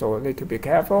 so need to be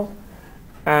careful,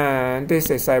 and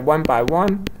this is a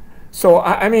 1x1. So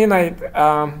I mean like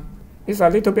it's a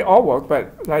little bit awkward,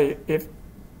 but like if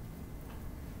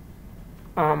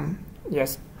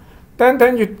yes,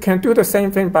 then you can do the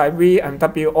same thing by V and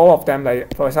W, all of them.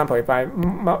 Like for example, if I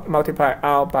multiply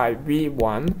R by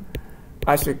V1,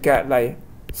 I should get like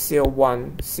 0,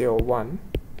 1, 0, 1,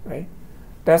 right?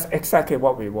 That's exactly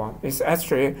what we want. It's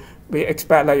actually, we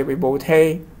expect like we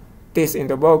rotate this in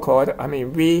the world code. I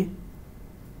mean V,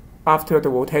 after the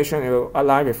rotation, it will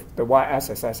align with the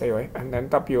y-axis, I say, right? And then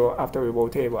W, after we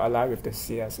rotate, it will align with the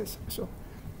z-axis. So,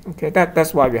 okay,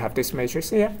 that's why we have this matrix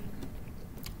here.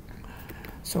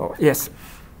 So, yes,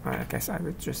 I guess I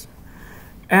would just.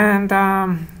 And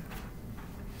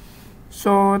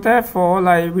so, therefore,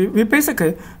 like, we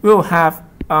basically will have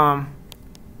the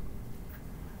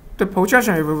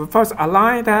projection. We will first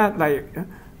align that, like,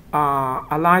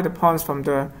 align the points from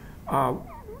the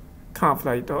kind of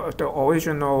like the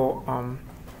original,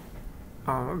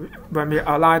 when we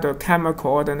align the camera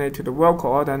coordinate to the world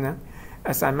coordinate,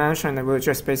 as I mentioned, it will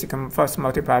just basically first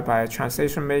multiply by a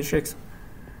translation matrix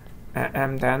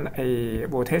and then a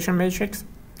rotation matrix.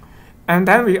 And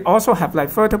then we also have like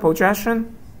further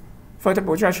projection. Further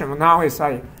projection now is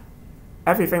like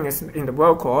everything is in the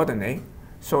world coordinate.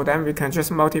 So then we can just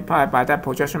multiply by that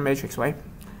projection matrix, right?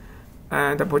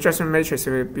 And the projection matrix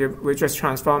will just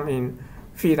transform in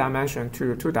 3 dimensions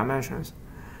to 2 dimensions.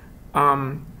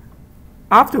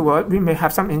 Afterward, we may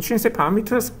have some intrinsic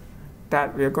parameters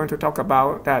that we are going to talk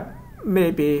about. That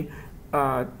maybe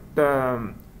the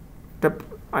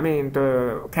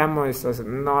camera is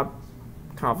not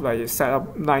kind of like set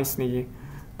up nicely,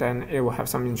 then it will have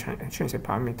some intrinsic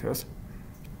parameters.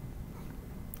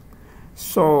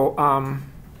 So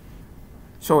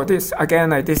so this again,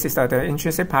 like this is the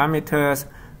intrinsic parameters.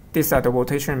 These are the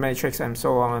rotation matrix and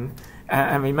so on.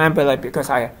 And remember, like because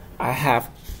I have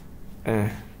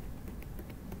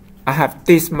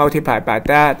this multiplied by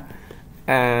that,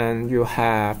 and you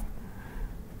have,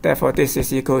 therefore this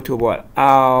is equal to what?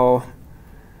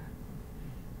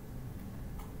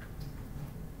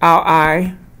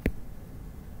 Ri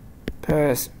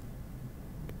plus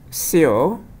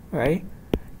 0, right?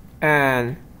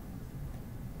 And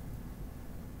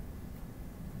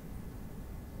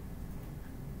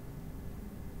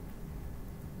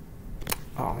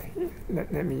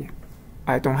let me,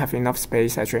 I don't have enough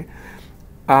space actually.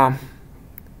 Let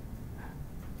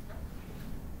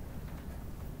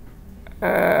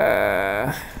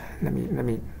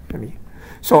me.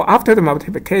 So after the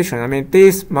multiplication, I mean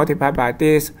this multiplied by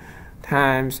this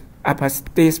times plus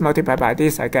this multiplied by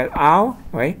this, I get R,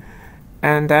 right?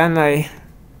 And then let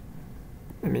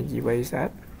me erase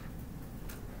that.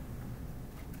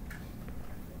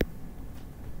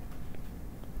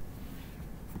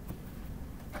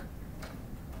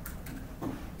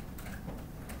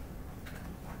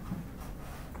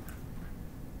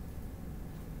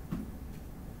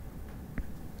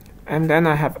 And then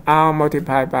I have R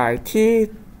multiplied by T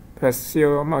plus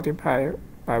 0 multiplied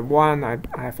by 1. I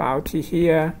have RT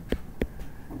here.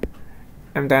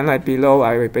 And then like below,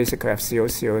 I will basically have 0,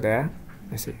 0 there.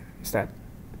 Let's see, is that?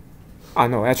 Oh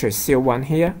no, actually 0, 1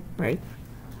 here, right?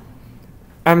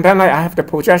 And then like I have the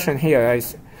projection here.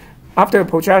 Right? After the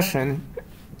projection,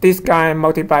 this guy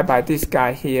multiplied by this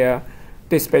guy here.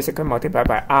 This basically multiplied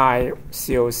by I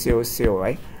 0, 0, 0,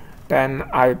 right? Then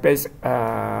I base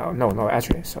no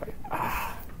actually sorry.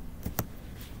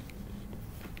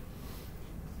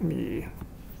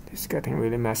 It's getting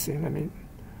really messy. Let me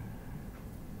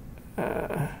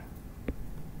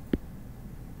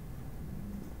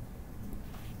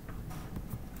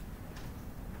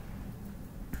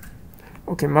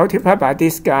okay, multiply by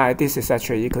this guy. This is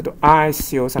actually equal to I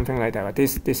 0 something like that. But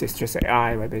this is just a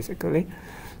I, right, basically.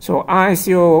 So I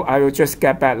 0, I will just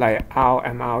get back like R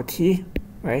and RT,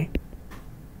 right?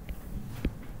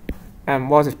 And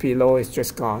what is below is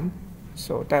just gone.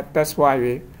 So that's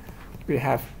why we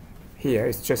have here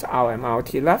it's just R and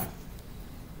RT left.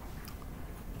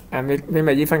 And we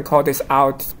may even call this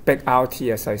out big RT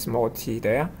as a small t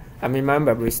there. And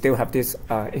remember, we still have this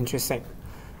intrinsic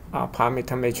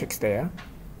parameter matrix there.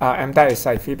 and that is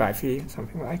like 3 by 3,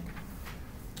 something like.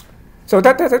 So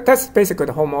that's basically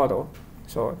the whole model.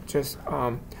 So just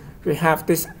we have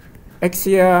this X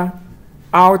here.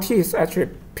 RT is actually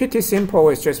pretty simple.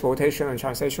 It's just rotation and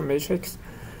translation matrix.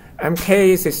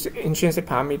 K is intrinsic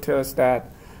parameters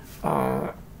that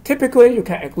typically you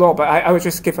can ignore, but I will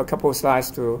just give a couple of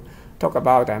slides to talk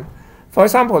about them. For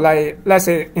example, like let's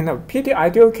say in a pretty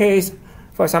ideal case,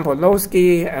 for example,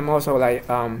 Low-Ski and also like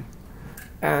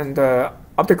and the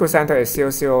optical center is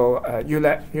 0,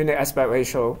 unit aspect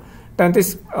ratio. Then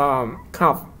this kind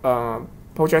of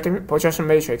projection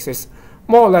matrix is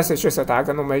more or less it's just a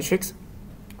diagonal matrix.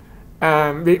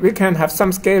 We can have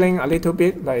some scaling a little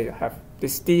bit, like have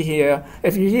this D here.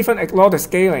 If you even ignore the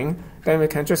scaling, then we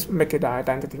can just make it an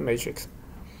identity matrix.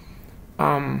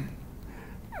 Then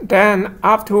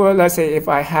afterward, let's say if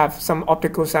I have some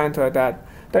optical center that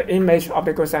the image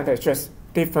optical center is just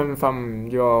different from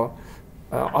your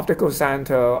optical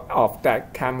center of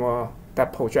that camera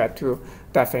that project to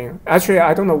that thing. Actually,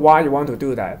 I don't know why you want to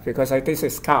do that, because like, this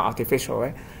is kind of artificial,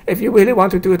 right? If you really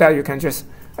want to do that, you can just,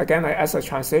 again, I add a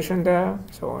translation there,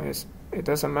 so it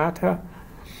doesn't matter.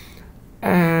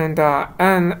 And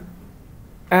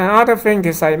another thing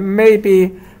is like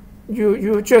maybe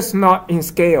you just not in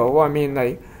scale. I mean,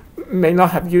 like may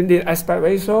not have unit aspect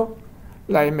ratio.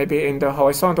 Like maybe in the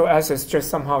horizontal axis, just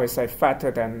somehow it's like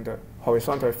fatter than the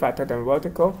horizontal, fatter than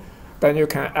vertical. Then you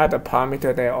can add a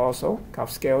parameter there also, kind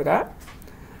of scale that.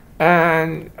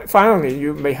 And finally,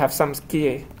 you may have some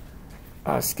ski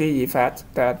effect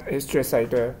that is just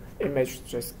like the image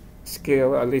just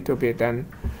scale a little bit, then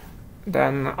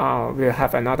we'll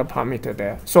have another parameter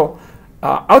there. So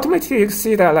ultimately, you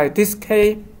see that like this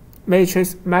K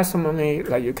matrix maximally,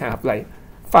 like you can have like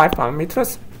 5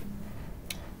 parameters.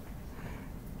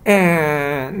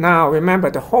 And now remember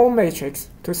the whole matrix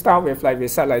to start with, like we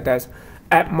said, like that's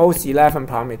at most 11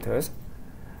 parameters.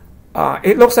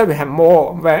 It looks like we have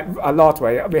a lot,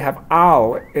 right? We have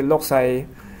R. It looks like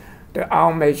the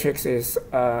R matrix is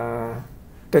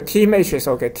the T matrix.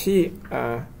 Okay, T.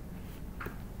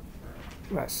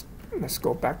 Let's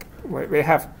go back. We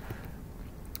have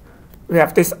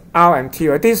this R and T.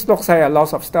 Right? This looks like a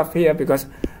lot of stuff here because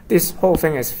this whole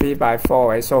thing is 3 by 4.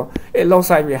 Right? So it looks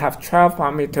like we have 12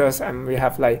 parameters and we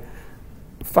have like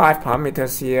 5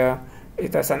 parameters here.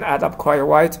 It doesn't add up quite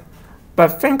right.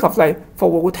 But think of like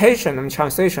for rotation and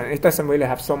translation, it doesn't really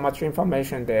have so much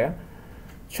information there.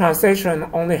 Translation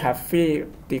only have 3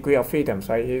 degrees of freedom.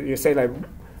 So you say like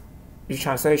your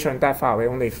translation that far away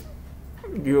only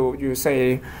you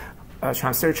say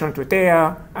translation to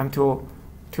there and to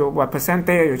represent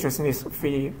there, you just need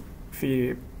 3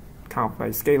 kind of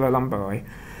like scalar number, right?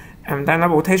 And then the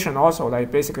rotation also,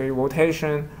 like basically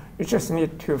rotation, you just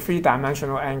need 2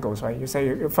 3-dimensional angles, right? You say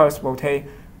you first rotate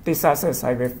this axis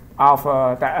like with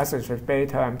alpha, that axis with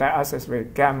beta, and that axis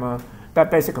with gamma.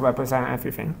 That basically represents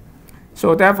everything.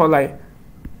 So therefore, like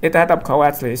it adds up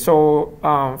correctly. So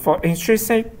for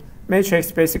intrinsic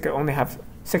matrix, basically only have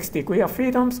 6 degrees of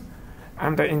freedoms,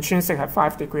 and the intrinsic have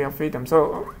 5 degrees of freedom.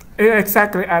 So it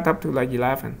exactly adds up to like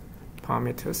 11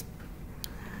 parameters.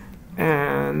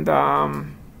 And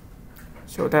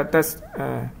so that's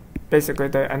basically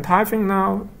the entire thing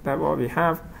now. That what we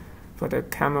have for the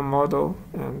camera model.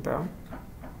 And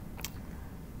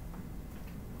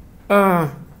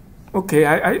okay,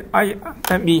 I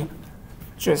let me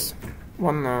just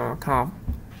one kind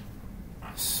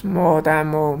of small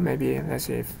demo. Maybe let's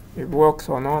see if it works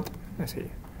or not. Let's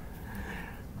see.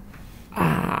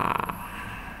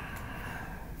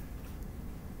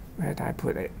 Where did I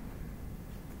put it?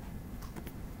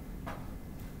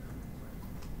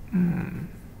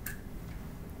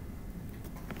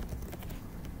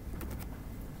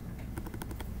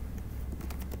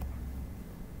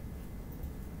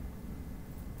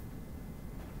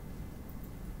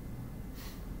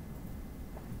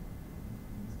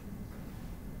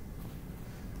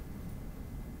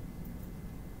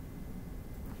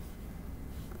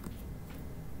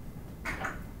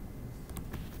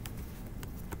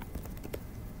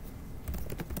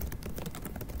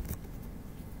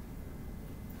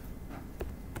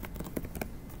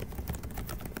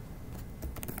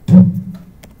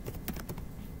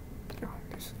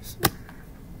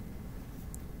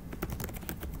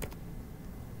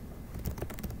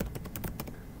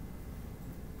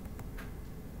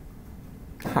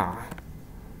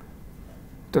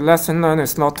 The lesson learned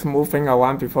is not to move things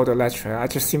around before the lecture. I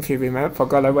just simply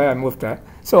forgot where I moved that.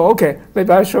 So okay, maybe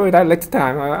I'll show you that next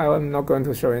time. I'm not going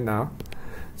to show it now.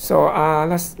 So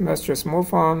let's just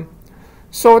move on.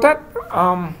 So that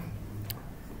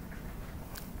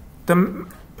the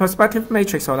perspective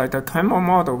matrix, or like the camera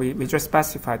model we just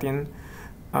specified in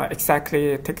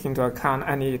exactly take into account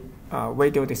any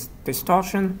radio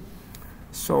distortion.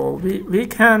 So we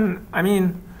can, I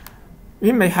mean,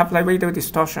 we may have like radio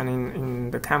distortion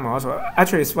in the camera also.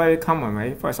 Actually, it's very common,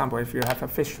 right? For example, if you have a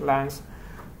fish lens,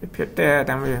 we put there,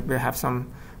 then we have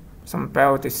some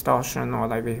bell distortion, or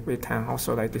like we can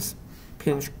also like this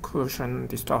pinch cushion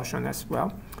distortion as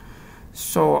well.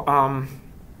 So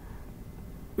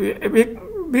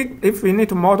if we need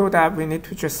to model that, we need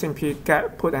to just simply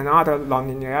put another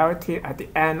nonlinearity at the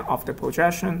end of the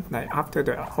projection, like after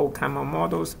the whole camera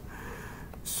models.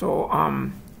 So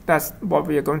that's what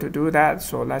we are going to do that.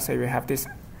 So let's say we have this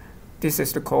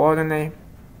is the coordinate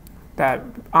that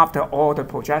after all the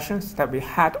projections that we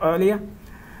had earlier.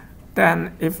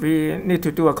 Then if we need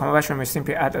to do a conversion, we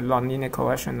simply add a nonlinear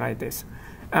conversion like this.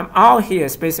 R here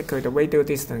is basically the radial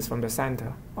distance from the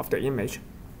center of the image.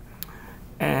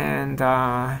 And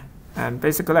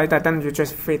basically like that, then you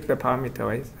just fit the parameter,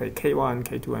 right? Like K1,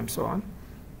 K2, and so on.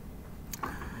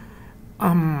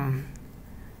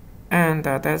 And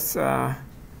that's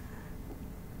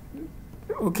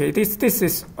okay. This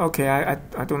is okay. I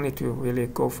don't need to really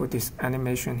go through this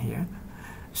animation here.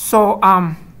 So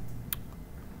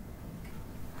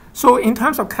so in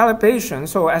terms of calibration,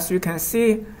 so as you can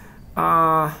see,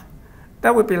 that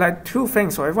would be like two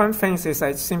things. So one thing is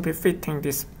like simply fitting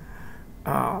this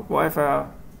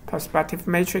whatever perspective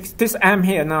matrix. This M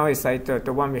here now is like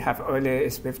the one we have earlier,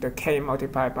 is with the K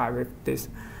multiplied by with this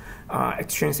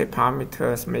extrinsic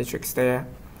parameters matrix there.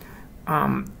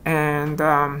 And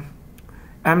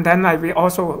then like we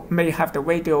also may have the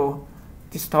radial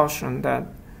distortion that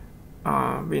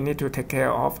we need to take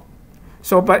care of.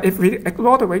 So, but if we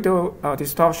ignore the radial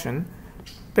distortion,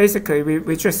 basically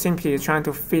we just simply trying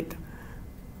to fit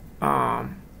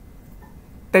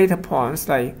data points.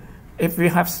 Like if we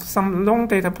have some long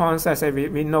data points, let's say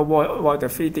we know what the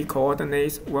 3D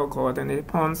coordinates, world coordinate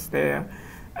points there,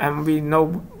 and we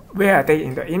know where are they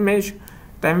in the image,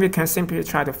 then we can simply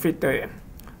try to fit the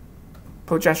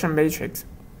projection matrix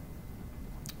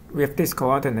with these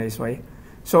coordinates, right?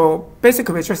 So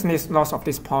basically we just need lots of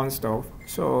these points though.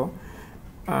 So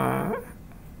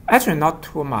actually not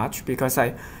too much, because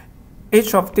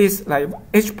each of these, like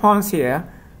each points here,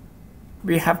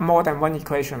 we have more than one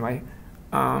equation, right?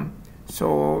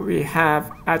 So we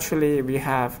have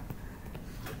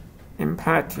in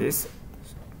practice,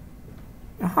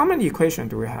 how many equations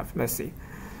do we have? Let's see.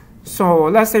 So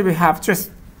let's say we have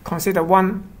just consider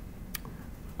one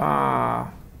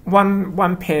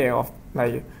pair of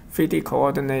like 3D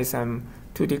coordinates and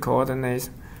 2D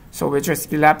coordinates. So we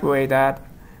just elaborate that.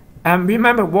 And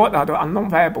remember what are the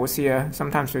unknown variables here.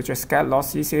 Sometimes we just get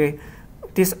lost easily.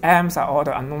 These M's are all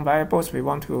the unknown variables we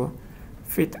want to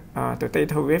fit the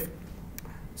data with.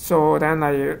 So then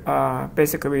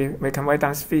basically we can write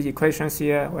down 3 equations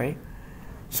here, right?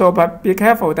 So but be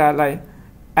careful that like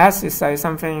S is like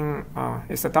something,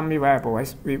 it's a dummy variable,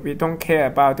 right? We don't care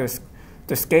about the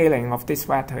scaling of this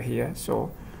vector here.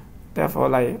 So therefore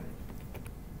like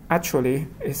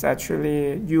it's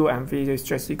actually U and V is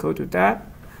just equal to that.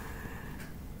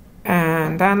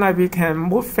 And then like we can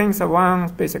move things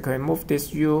around, basically move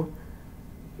this U,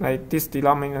 like this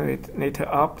denominator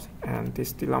up and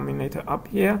this denominator up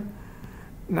here.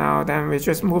 Now then we're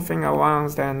just moving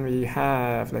around, then we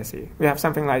have, let's see, we have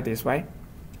something like this, right?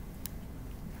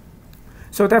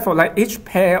 So therefore like each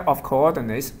pair of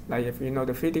coordinates, like if you know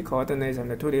the 3D coordinates and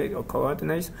the 2D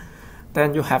coordinates,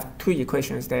 then you have 2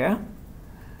 equations there.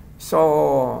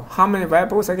 So how many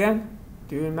variables again?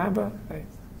 Do you remember? Like,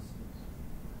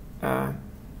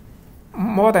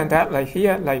 more than that, like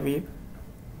here, like we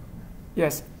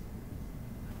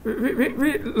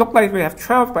look like we have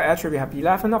 12, but actually we have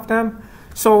 11 of them.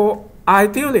 So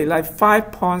ideally, like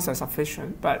 5 points are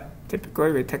sufficient, but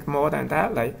typically we take more than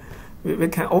that. Like we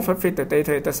can overfit the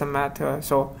data; it doesn't matter.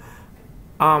 So,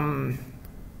 and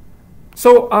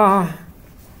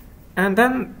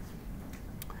then,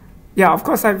 yeah, of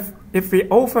course, if we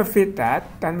overfit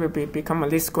that, then will become a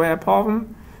least square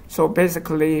problem. So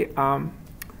basically,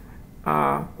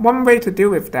 one way to deal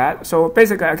with that. So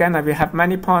basically, again, like we have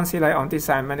many points here, like on this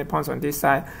side, many points on this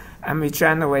side, and we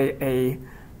generate a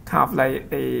kind of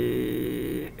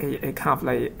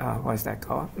like what is that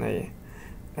called?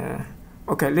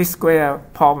 Okay, least square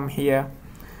problem here.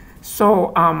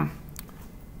 So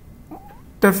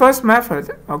the first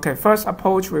method, okay, first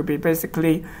approach will be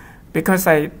basically because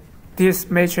this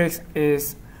matrix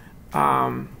is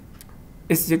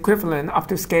equivalent of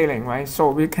the scaling, right?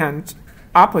 So we can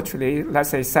arbitrarily, let's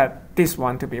say, set this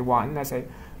one to be 1. Let's say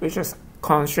we just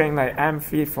constrain like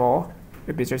M34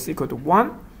 will be just equal to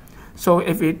 1. So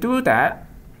if we do that,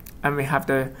 and we have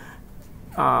the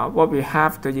what we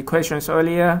have the equations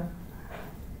earlier.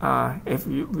 If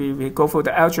we go through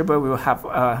the algebra, we will have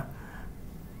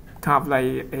kind of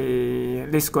like a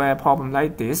least square problem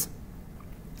like this.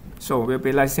 So it will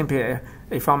be like simply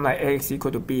a form like Ax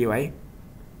equal to B, right?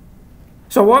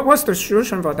 So what's the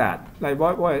solution for that? Like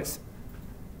what is?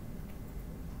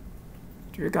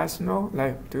 Do you guys know?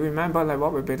 Like, do you remember like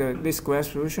what would be the least square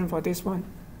solution for this one?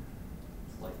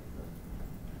 It's like the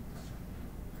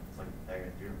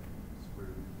Pythagorean theorem, square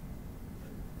root.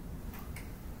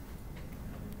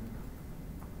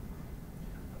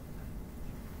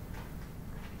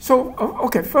 So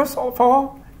okay, first of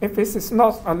all, if this is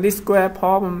not a least square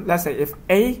problem, let's say if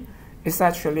A is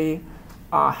actually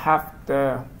have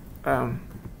the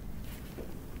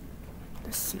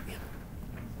let's see.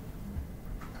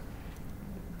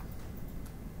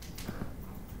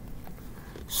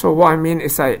 So what I mean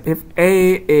is like if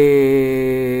A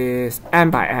is n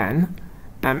by n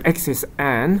and x is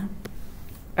n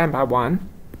by 1,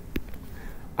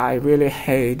 I really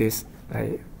hate this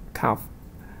like kind of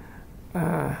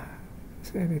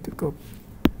so I need to go.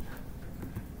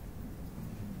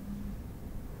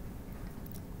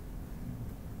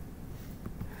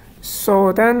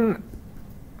 So then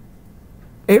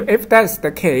if that's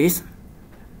the case,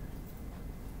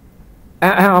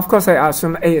 and of course I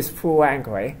assume A is full rank,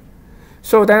 right?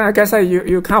 So then I guess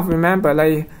you can't remember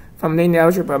like from linear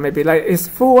algebra, maybe like it's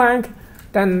full rank,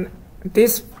 then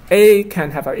this A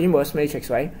can have an inverse matrix,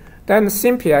 right? Then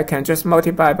simply I can just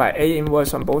multiply by A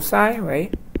inverse on both sides,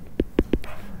 right?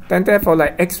 Then therefore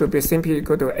like X will be simply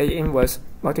equal to A inverse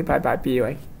multiplied by B,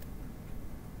 right?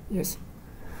 Yes.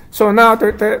 So now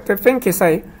the thing is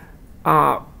like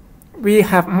we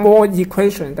have more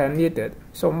equation than needed,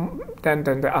 so than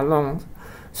the alone.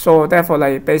 So therefore,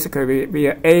 like basically, we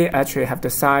A actually have the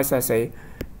size as A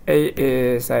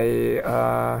is a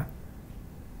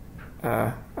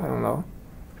I don't know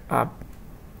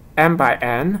m by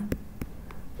n,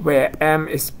 where m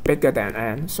is bigger than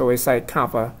n. So it's like kind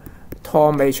of a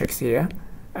tall matrix here,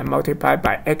 and multiplied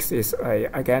by x is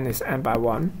again is n by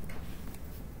 1.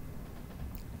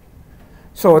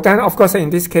 So then, of course, in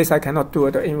this case, I cannot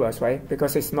do the inverse, right?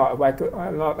 Because it's not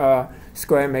a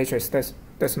square matrix.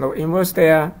 There's no inverse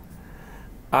there.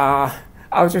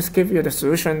 I'll just give you the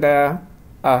solution there.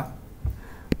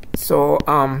 So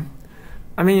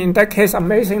I mean, in that case,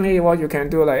 amazingly, what you can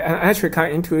do, like, and actually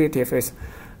kind of intuitive, is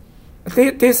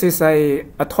this is a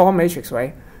tall matrix,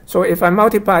 right? So if I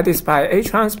multiply this by A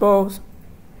transpose,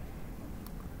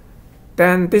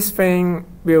 then this thing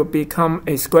will become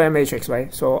a square matrix,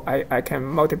 right? So I can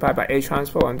multiply by A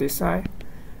transpose on this side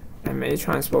and A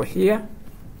transpose here.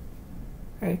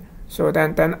 Okay. So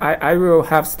then I will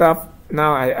have stuff.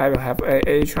 Now I will have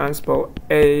A transpose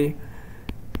A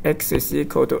X is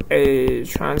equal to A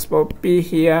transpose B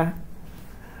here.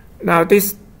 Now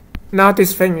this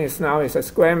thing is a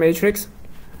square matrix.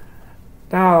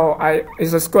 Now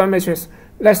it's a square matrix.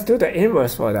 Let's do the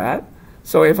inverse for that.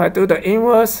 So if I do the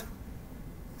inverse,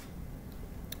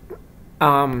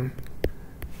 then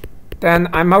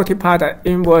I multiply the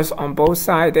inverse on both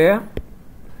sides there.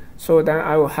 So then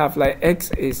I will have like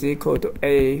X is equal to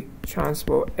A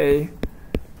transpose A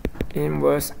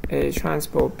inverse A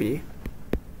transpose B.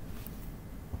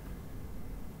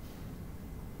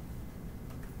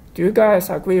 Do you guys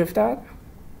agree with that?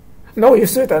 No, you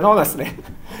shouldn't, honestly.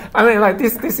 I mean, like,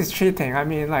 this is cheating. I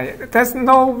mean, like, there's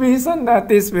no reason that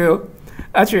this will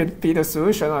actually be the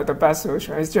solution or the best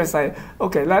solution. It's just like,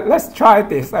 okay, let's try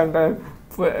this. And then,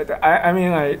 I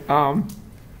mean, like,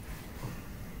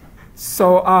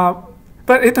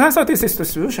 but it turns out this is the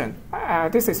solution.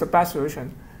 This is the best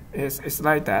solution. It's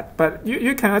like that. But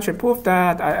you can actually prove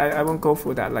that. I won't go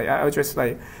through that. Like, I'll just,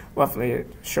 like, roughly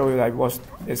show you, like, what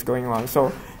is going on.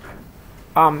 So,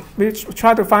 we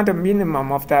try to find the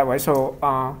minimum of that, right? So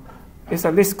it's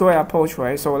a least square approach,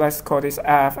 right? So let's call this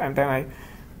F, and then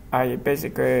I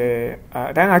basically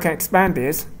then I can expand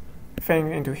this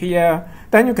thing into here.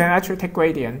 Then you can actually take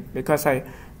gradient, because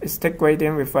it's take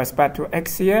gradient with respect to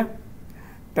x here.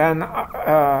 Then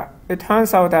it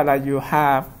turns out that like you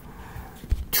have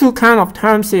two kind of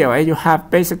terms here, right? You have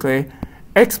basically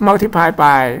x multiplied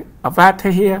by a vector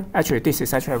here. Actually, this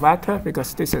is actually a vector,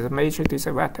 because this is a matrix, this is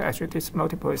a vector. Actually, this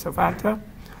multiple is a vector.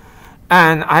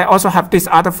 And I also have this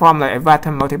other form, like a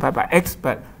vector multiplied by x,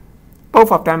 but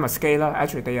both of them are scalar.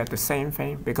 Actually, they are the same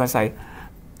thing, because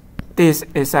this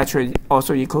is actually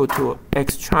also equal to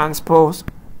x transpose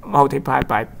multiplied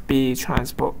by b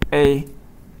transpose A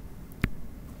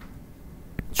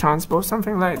transpose,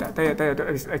 something like that. They're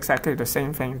exactly the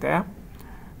same thing there.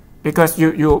 Because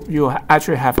you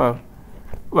actually have a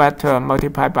vector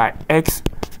multiplied by x,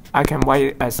 I can write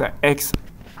it as a x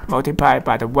multiplied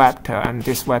by the vector, and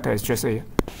this vector is just the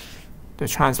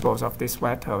transpose of this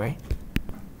vector, right?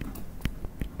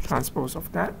 Transpose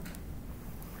of that.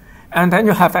 And then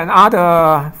you have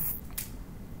another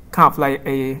kind of like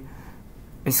a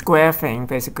square thing,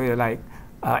 basically like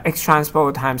x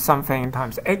transpose times something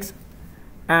times x.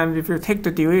 And if you take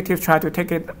the derivative, try to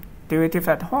take it derivative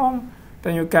at home,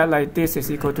 then you get like this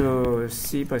is equal to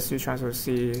c plus c transpose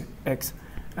c x,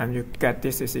 and you get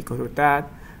this is equal to that.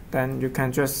 Then you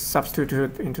can just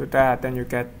substitute into that, then you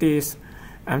get this.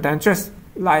 And then just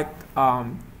like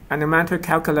elementary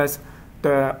calculus,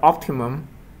 the optimum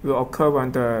will occur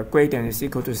when the gradient is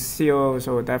equal to 0,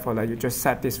 so therefore like you just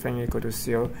set this thing equal to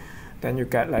 0, then you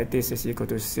get like this is equal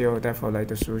to 0, therefore like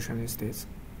the solution is this.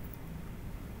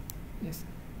 Yes.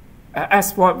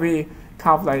 As what we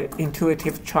kind of like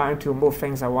intuitive trying to move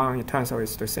things around, it turns out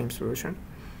it's the same solution.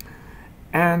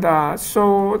 And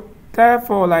so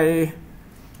therefore like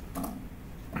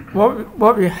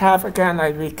what we have again,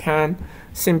 like we can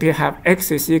simply have x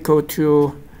is equal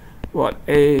to what,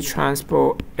 A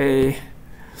transpose A,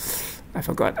 I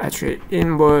forgot actually,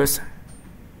 inverse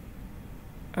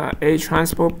A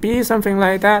transpose B, something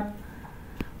like that.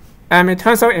 And it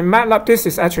turns out in MATLAB, this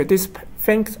is actually, this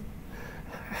thing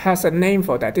has a name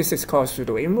for that. This is called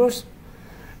pseudo inverse.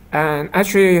 And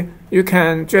actually, you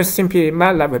can just simply,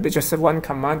 MATLAB will be just one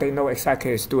command, they know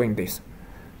exactly it's doing this.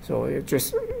 So you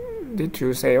just need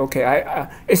to say, okay,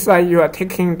 it's like you are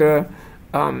taking the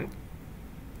kind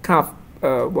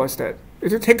of, what's that?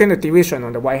 You're taking the division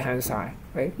on the right-hand side,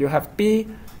 right? You have B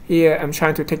here. I'm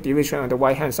trying to take division on the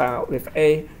right-hand side with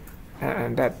A,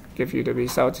 and that gives you the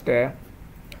result there.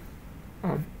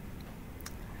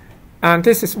 And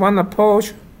this is one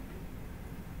approach.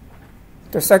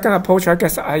 The second approach, I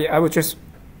guess I would just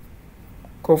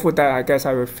go for that. I guess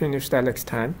I will finish that next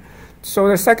time. So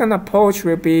the second approach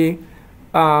will be,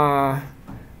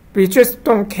 we just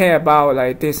don't care about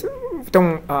like this,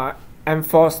 don't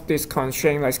enforce this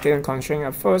constraint, like scaling constraint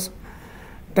at first.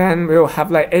 Then we'll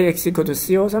have like AX equal to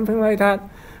 0, something like that.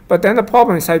 But then the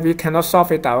problem is that we cannot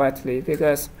solve it directly,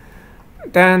 because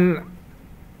then,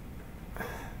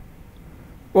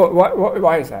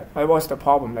 why is that? What's the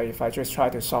problem like if I just try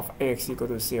to solve AX equal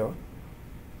to 0?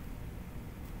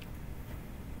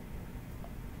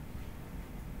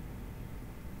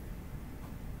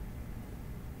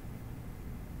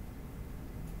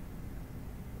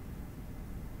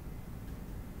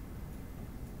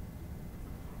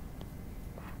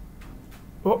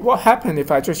 What happened if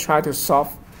I just try to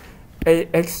solve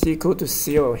AX equal to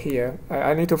 0 here?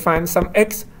 I need to find some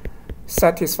x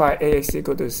satisfy AX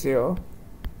equal to 0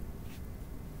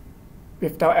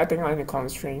 without adding any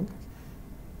constraint.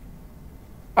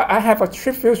 I have a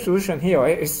trivial solution here,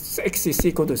 right? It's x is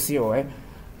equal to 0, right?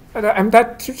 And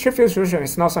that trivial solution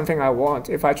is not something I want.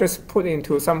 If I just put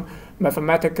into some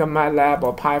mathematical MATLAB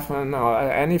or Python or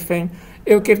anything,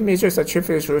 it'll give me just a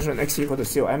trivial solution x equal to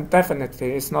 0, and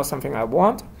definitely it's not something I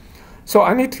want. So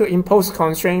I need to impose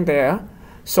constraint there.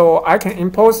 So I can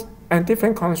impose a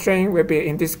different constraint will be,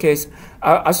 in this case,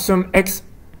 assume x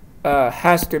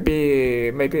has to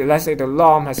be, maybe let's say the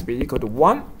norm has to be equal to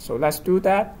 1. So let's do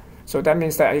that. So that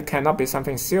means that it cannot be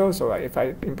something 0. So if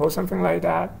I impose something like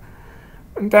that,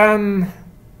 and then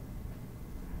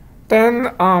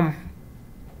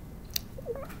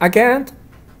again,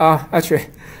 actually,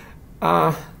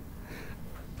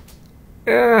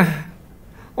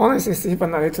 honestly, it's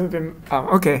even a little bit,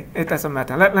 okay, it doesn't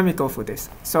matter. Let me go through this.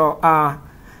 So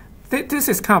this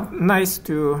is kind of nice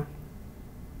to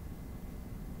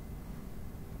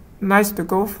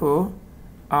go through,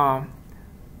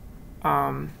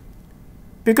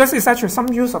 because it's actually some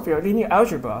use of your linear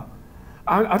algebra.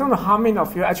 I don't know how many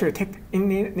of you actually take in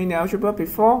linear algebra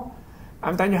before,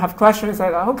 and then you have questions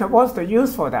like, okay, what's the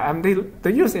use for that? And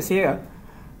the use is here.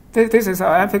 This is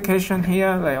our application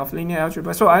here, like of linear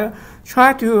algebra. So I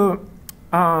try to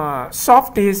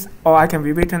solve this, or I can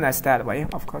be written as that way.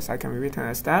 Of course, I can be written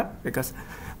as that because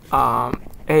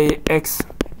ax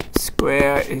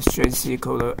squared is just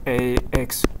equal to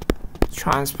ax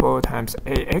transpose times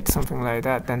ax, something like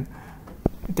that. Then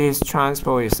this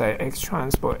transpose is like x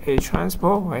transpose a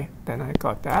transpose, right? Then I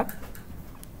got that.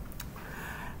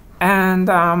 And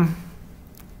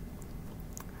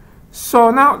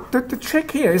so now the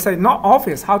trick here is like not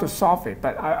obvious how to solve it,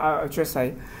 but I just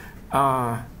say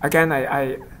again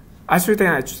I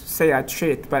shouldn't say I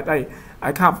cheat, but I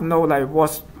kind of know like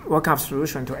what kind of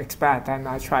solution to expect, and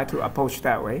I try to approach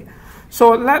that way.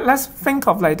 So let's think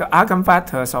of like the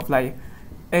eigenvectors of like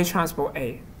A transpose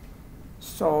A.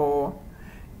 So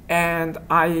and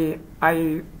the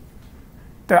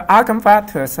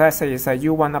eigenvectors, let's say, is a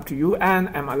u1 up to un,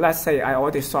 and let's say I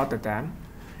already sorted them.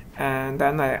 and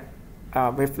then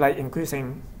with like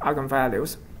increasing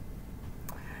eigenvalues.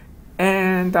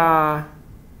 And I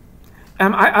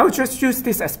will just use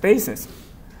this as basis.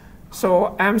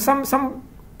 So some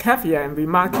caveat and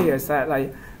remark here is that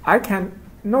like I can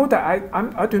know that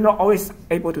I do not always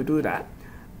able to do that.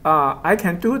 I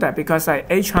can do that because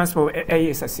A transpose A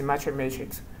is a symmetric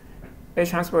matrix. A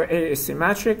transpose A is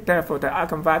symmetric, therefore the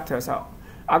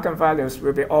eigenvalues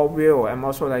will be all real, and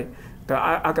also like the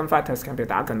eigenvectors can be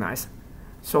diagonalized.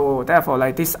 So therefore,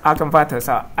 like these eigenvectors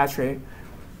are actually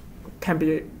can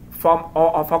be formed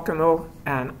all orthogonal,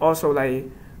 and also like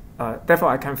therefore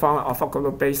I can form an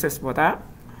orthogonal basis for that.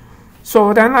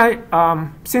 So then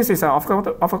since it's an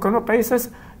orthogonal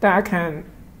basis, then I can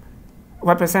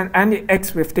represent any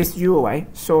x with this u, right?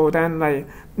 So then like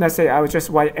let's say I will just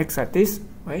write x at this,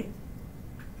 right?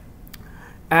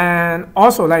 And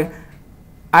also like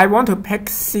I want to pick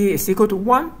c is equal to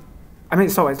 1. I mean,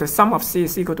 sorry, the sum of c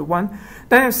is equal to 1.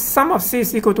 Then if sum of c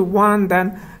is equal to 1,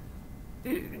 then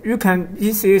you can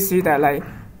easily see that like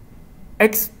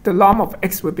x, the norm of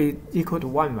x will be equal to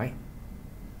 1, right?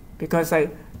 Because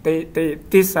like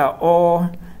these are all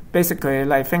basically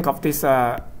like think of this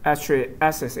actually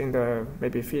assets in the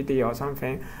maybe 3D or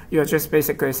something. You're just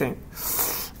basically saying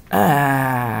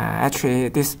actually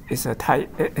this is a type,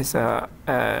 is a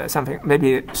something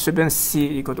maybe shouldn't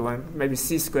c equal to 1, maybe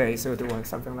c squared is equal to 1,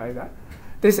 something like that.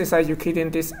 This is like Euclidean,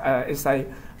 this is like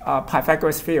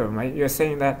Pythagoras theorem, right? You're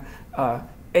saying that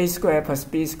a squared plus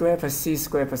b squared plus c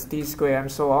squared plus d squared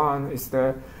and so on is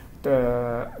the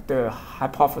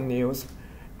hypotenuse,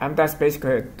 and that's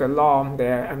basically the norm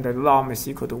there, and the norm is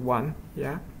equal to 1.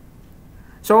 Yeah.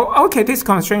 So okay, this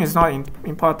constraint is not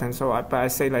important. So but I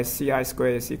say like ci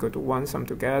squared is equal to 1 sum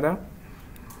together.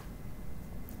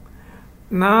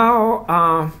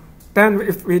 Now then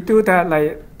if we do that,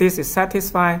 like this is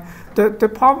satisfied.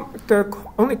 The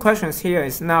only questions here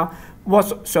is now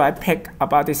what should I pick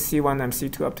about this C1 and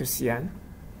C2 up to Cn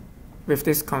with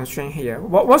this constraint here?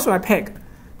 What should I pick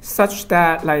such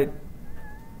that like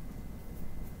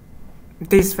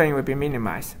this thing will be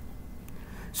minimized?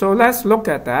 So let's look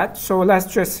at that. So let's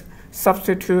just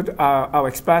substitute our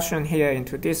expression here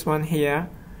into this one here.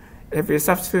 If we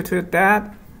substitute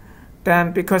that,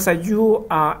 then because u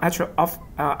are actual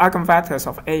eigenvectors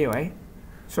of A, right?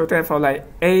 So therefore, like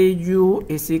AU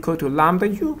is equal to lambda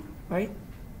u, right?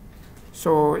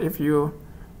 So if you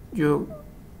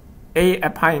A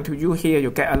apply into U here,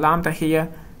 you get a lambda here.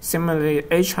 Similarly,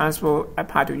 A transpose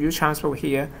apply to U transpose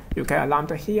here, you get a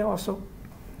lambda here also.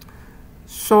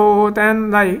 So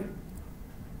then like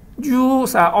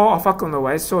U's are all orthogonal,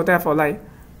 right? So therefore like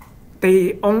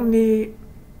they only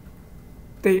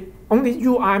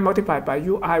UI multiplied by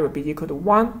UI will be equal to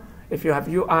 1. If you have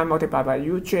UI multiplied by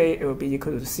UJ, it will be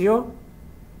equal to 0.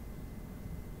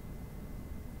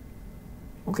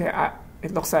 Okay,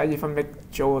 it looks like I even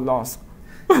make Joe lost.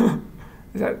 Is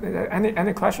that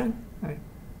any question? Right.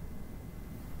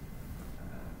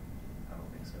 I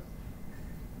don't think so.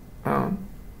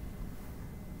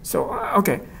 So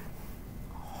okay,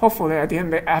 hopefully I didn't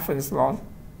make Athens lost.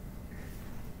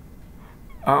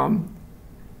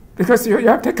 Because you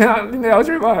have taken out linear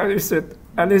algebra, you should,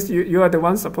 at least you are the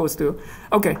one supposed to.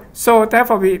 Okay, so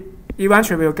therefore we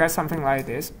eventually will get something like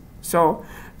this. So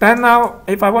then now,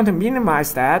 if I want to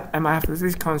minimize that, I might have to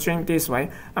this constraint this way.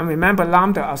 And remember,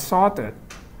 lambda are sorted.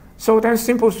 So then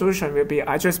simple solution will be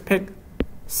I just pick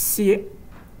Ci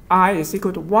is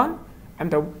equal to 1, and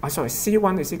the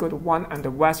C1 is equal to 1, and the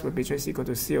rest will be just equal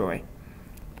to 0. Right?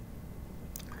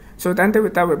 So then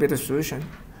that will be the solution.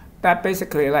 That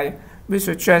basically like we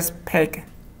should just pick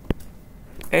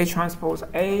A transpose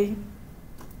A,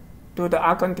 do the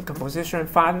eigen decomposition,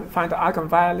 find the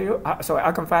eigenvalue,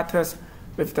 eigenvectors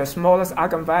with the smallest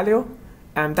eigenvalue,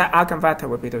 and that eigenvector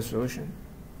will be the solution.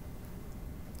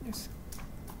 Yes.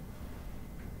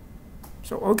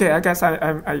 So okay, I guess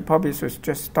I probably should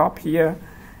just stop here,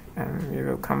 and we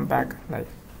will come back like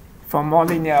for more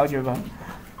linear algebra.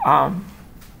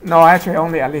 No, actually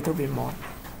only a little bit more.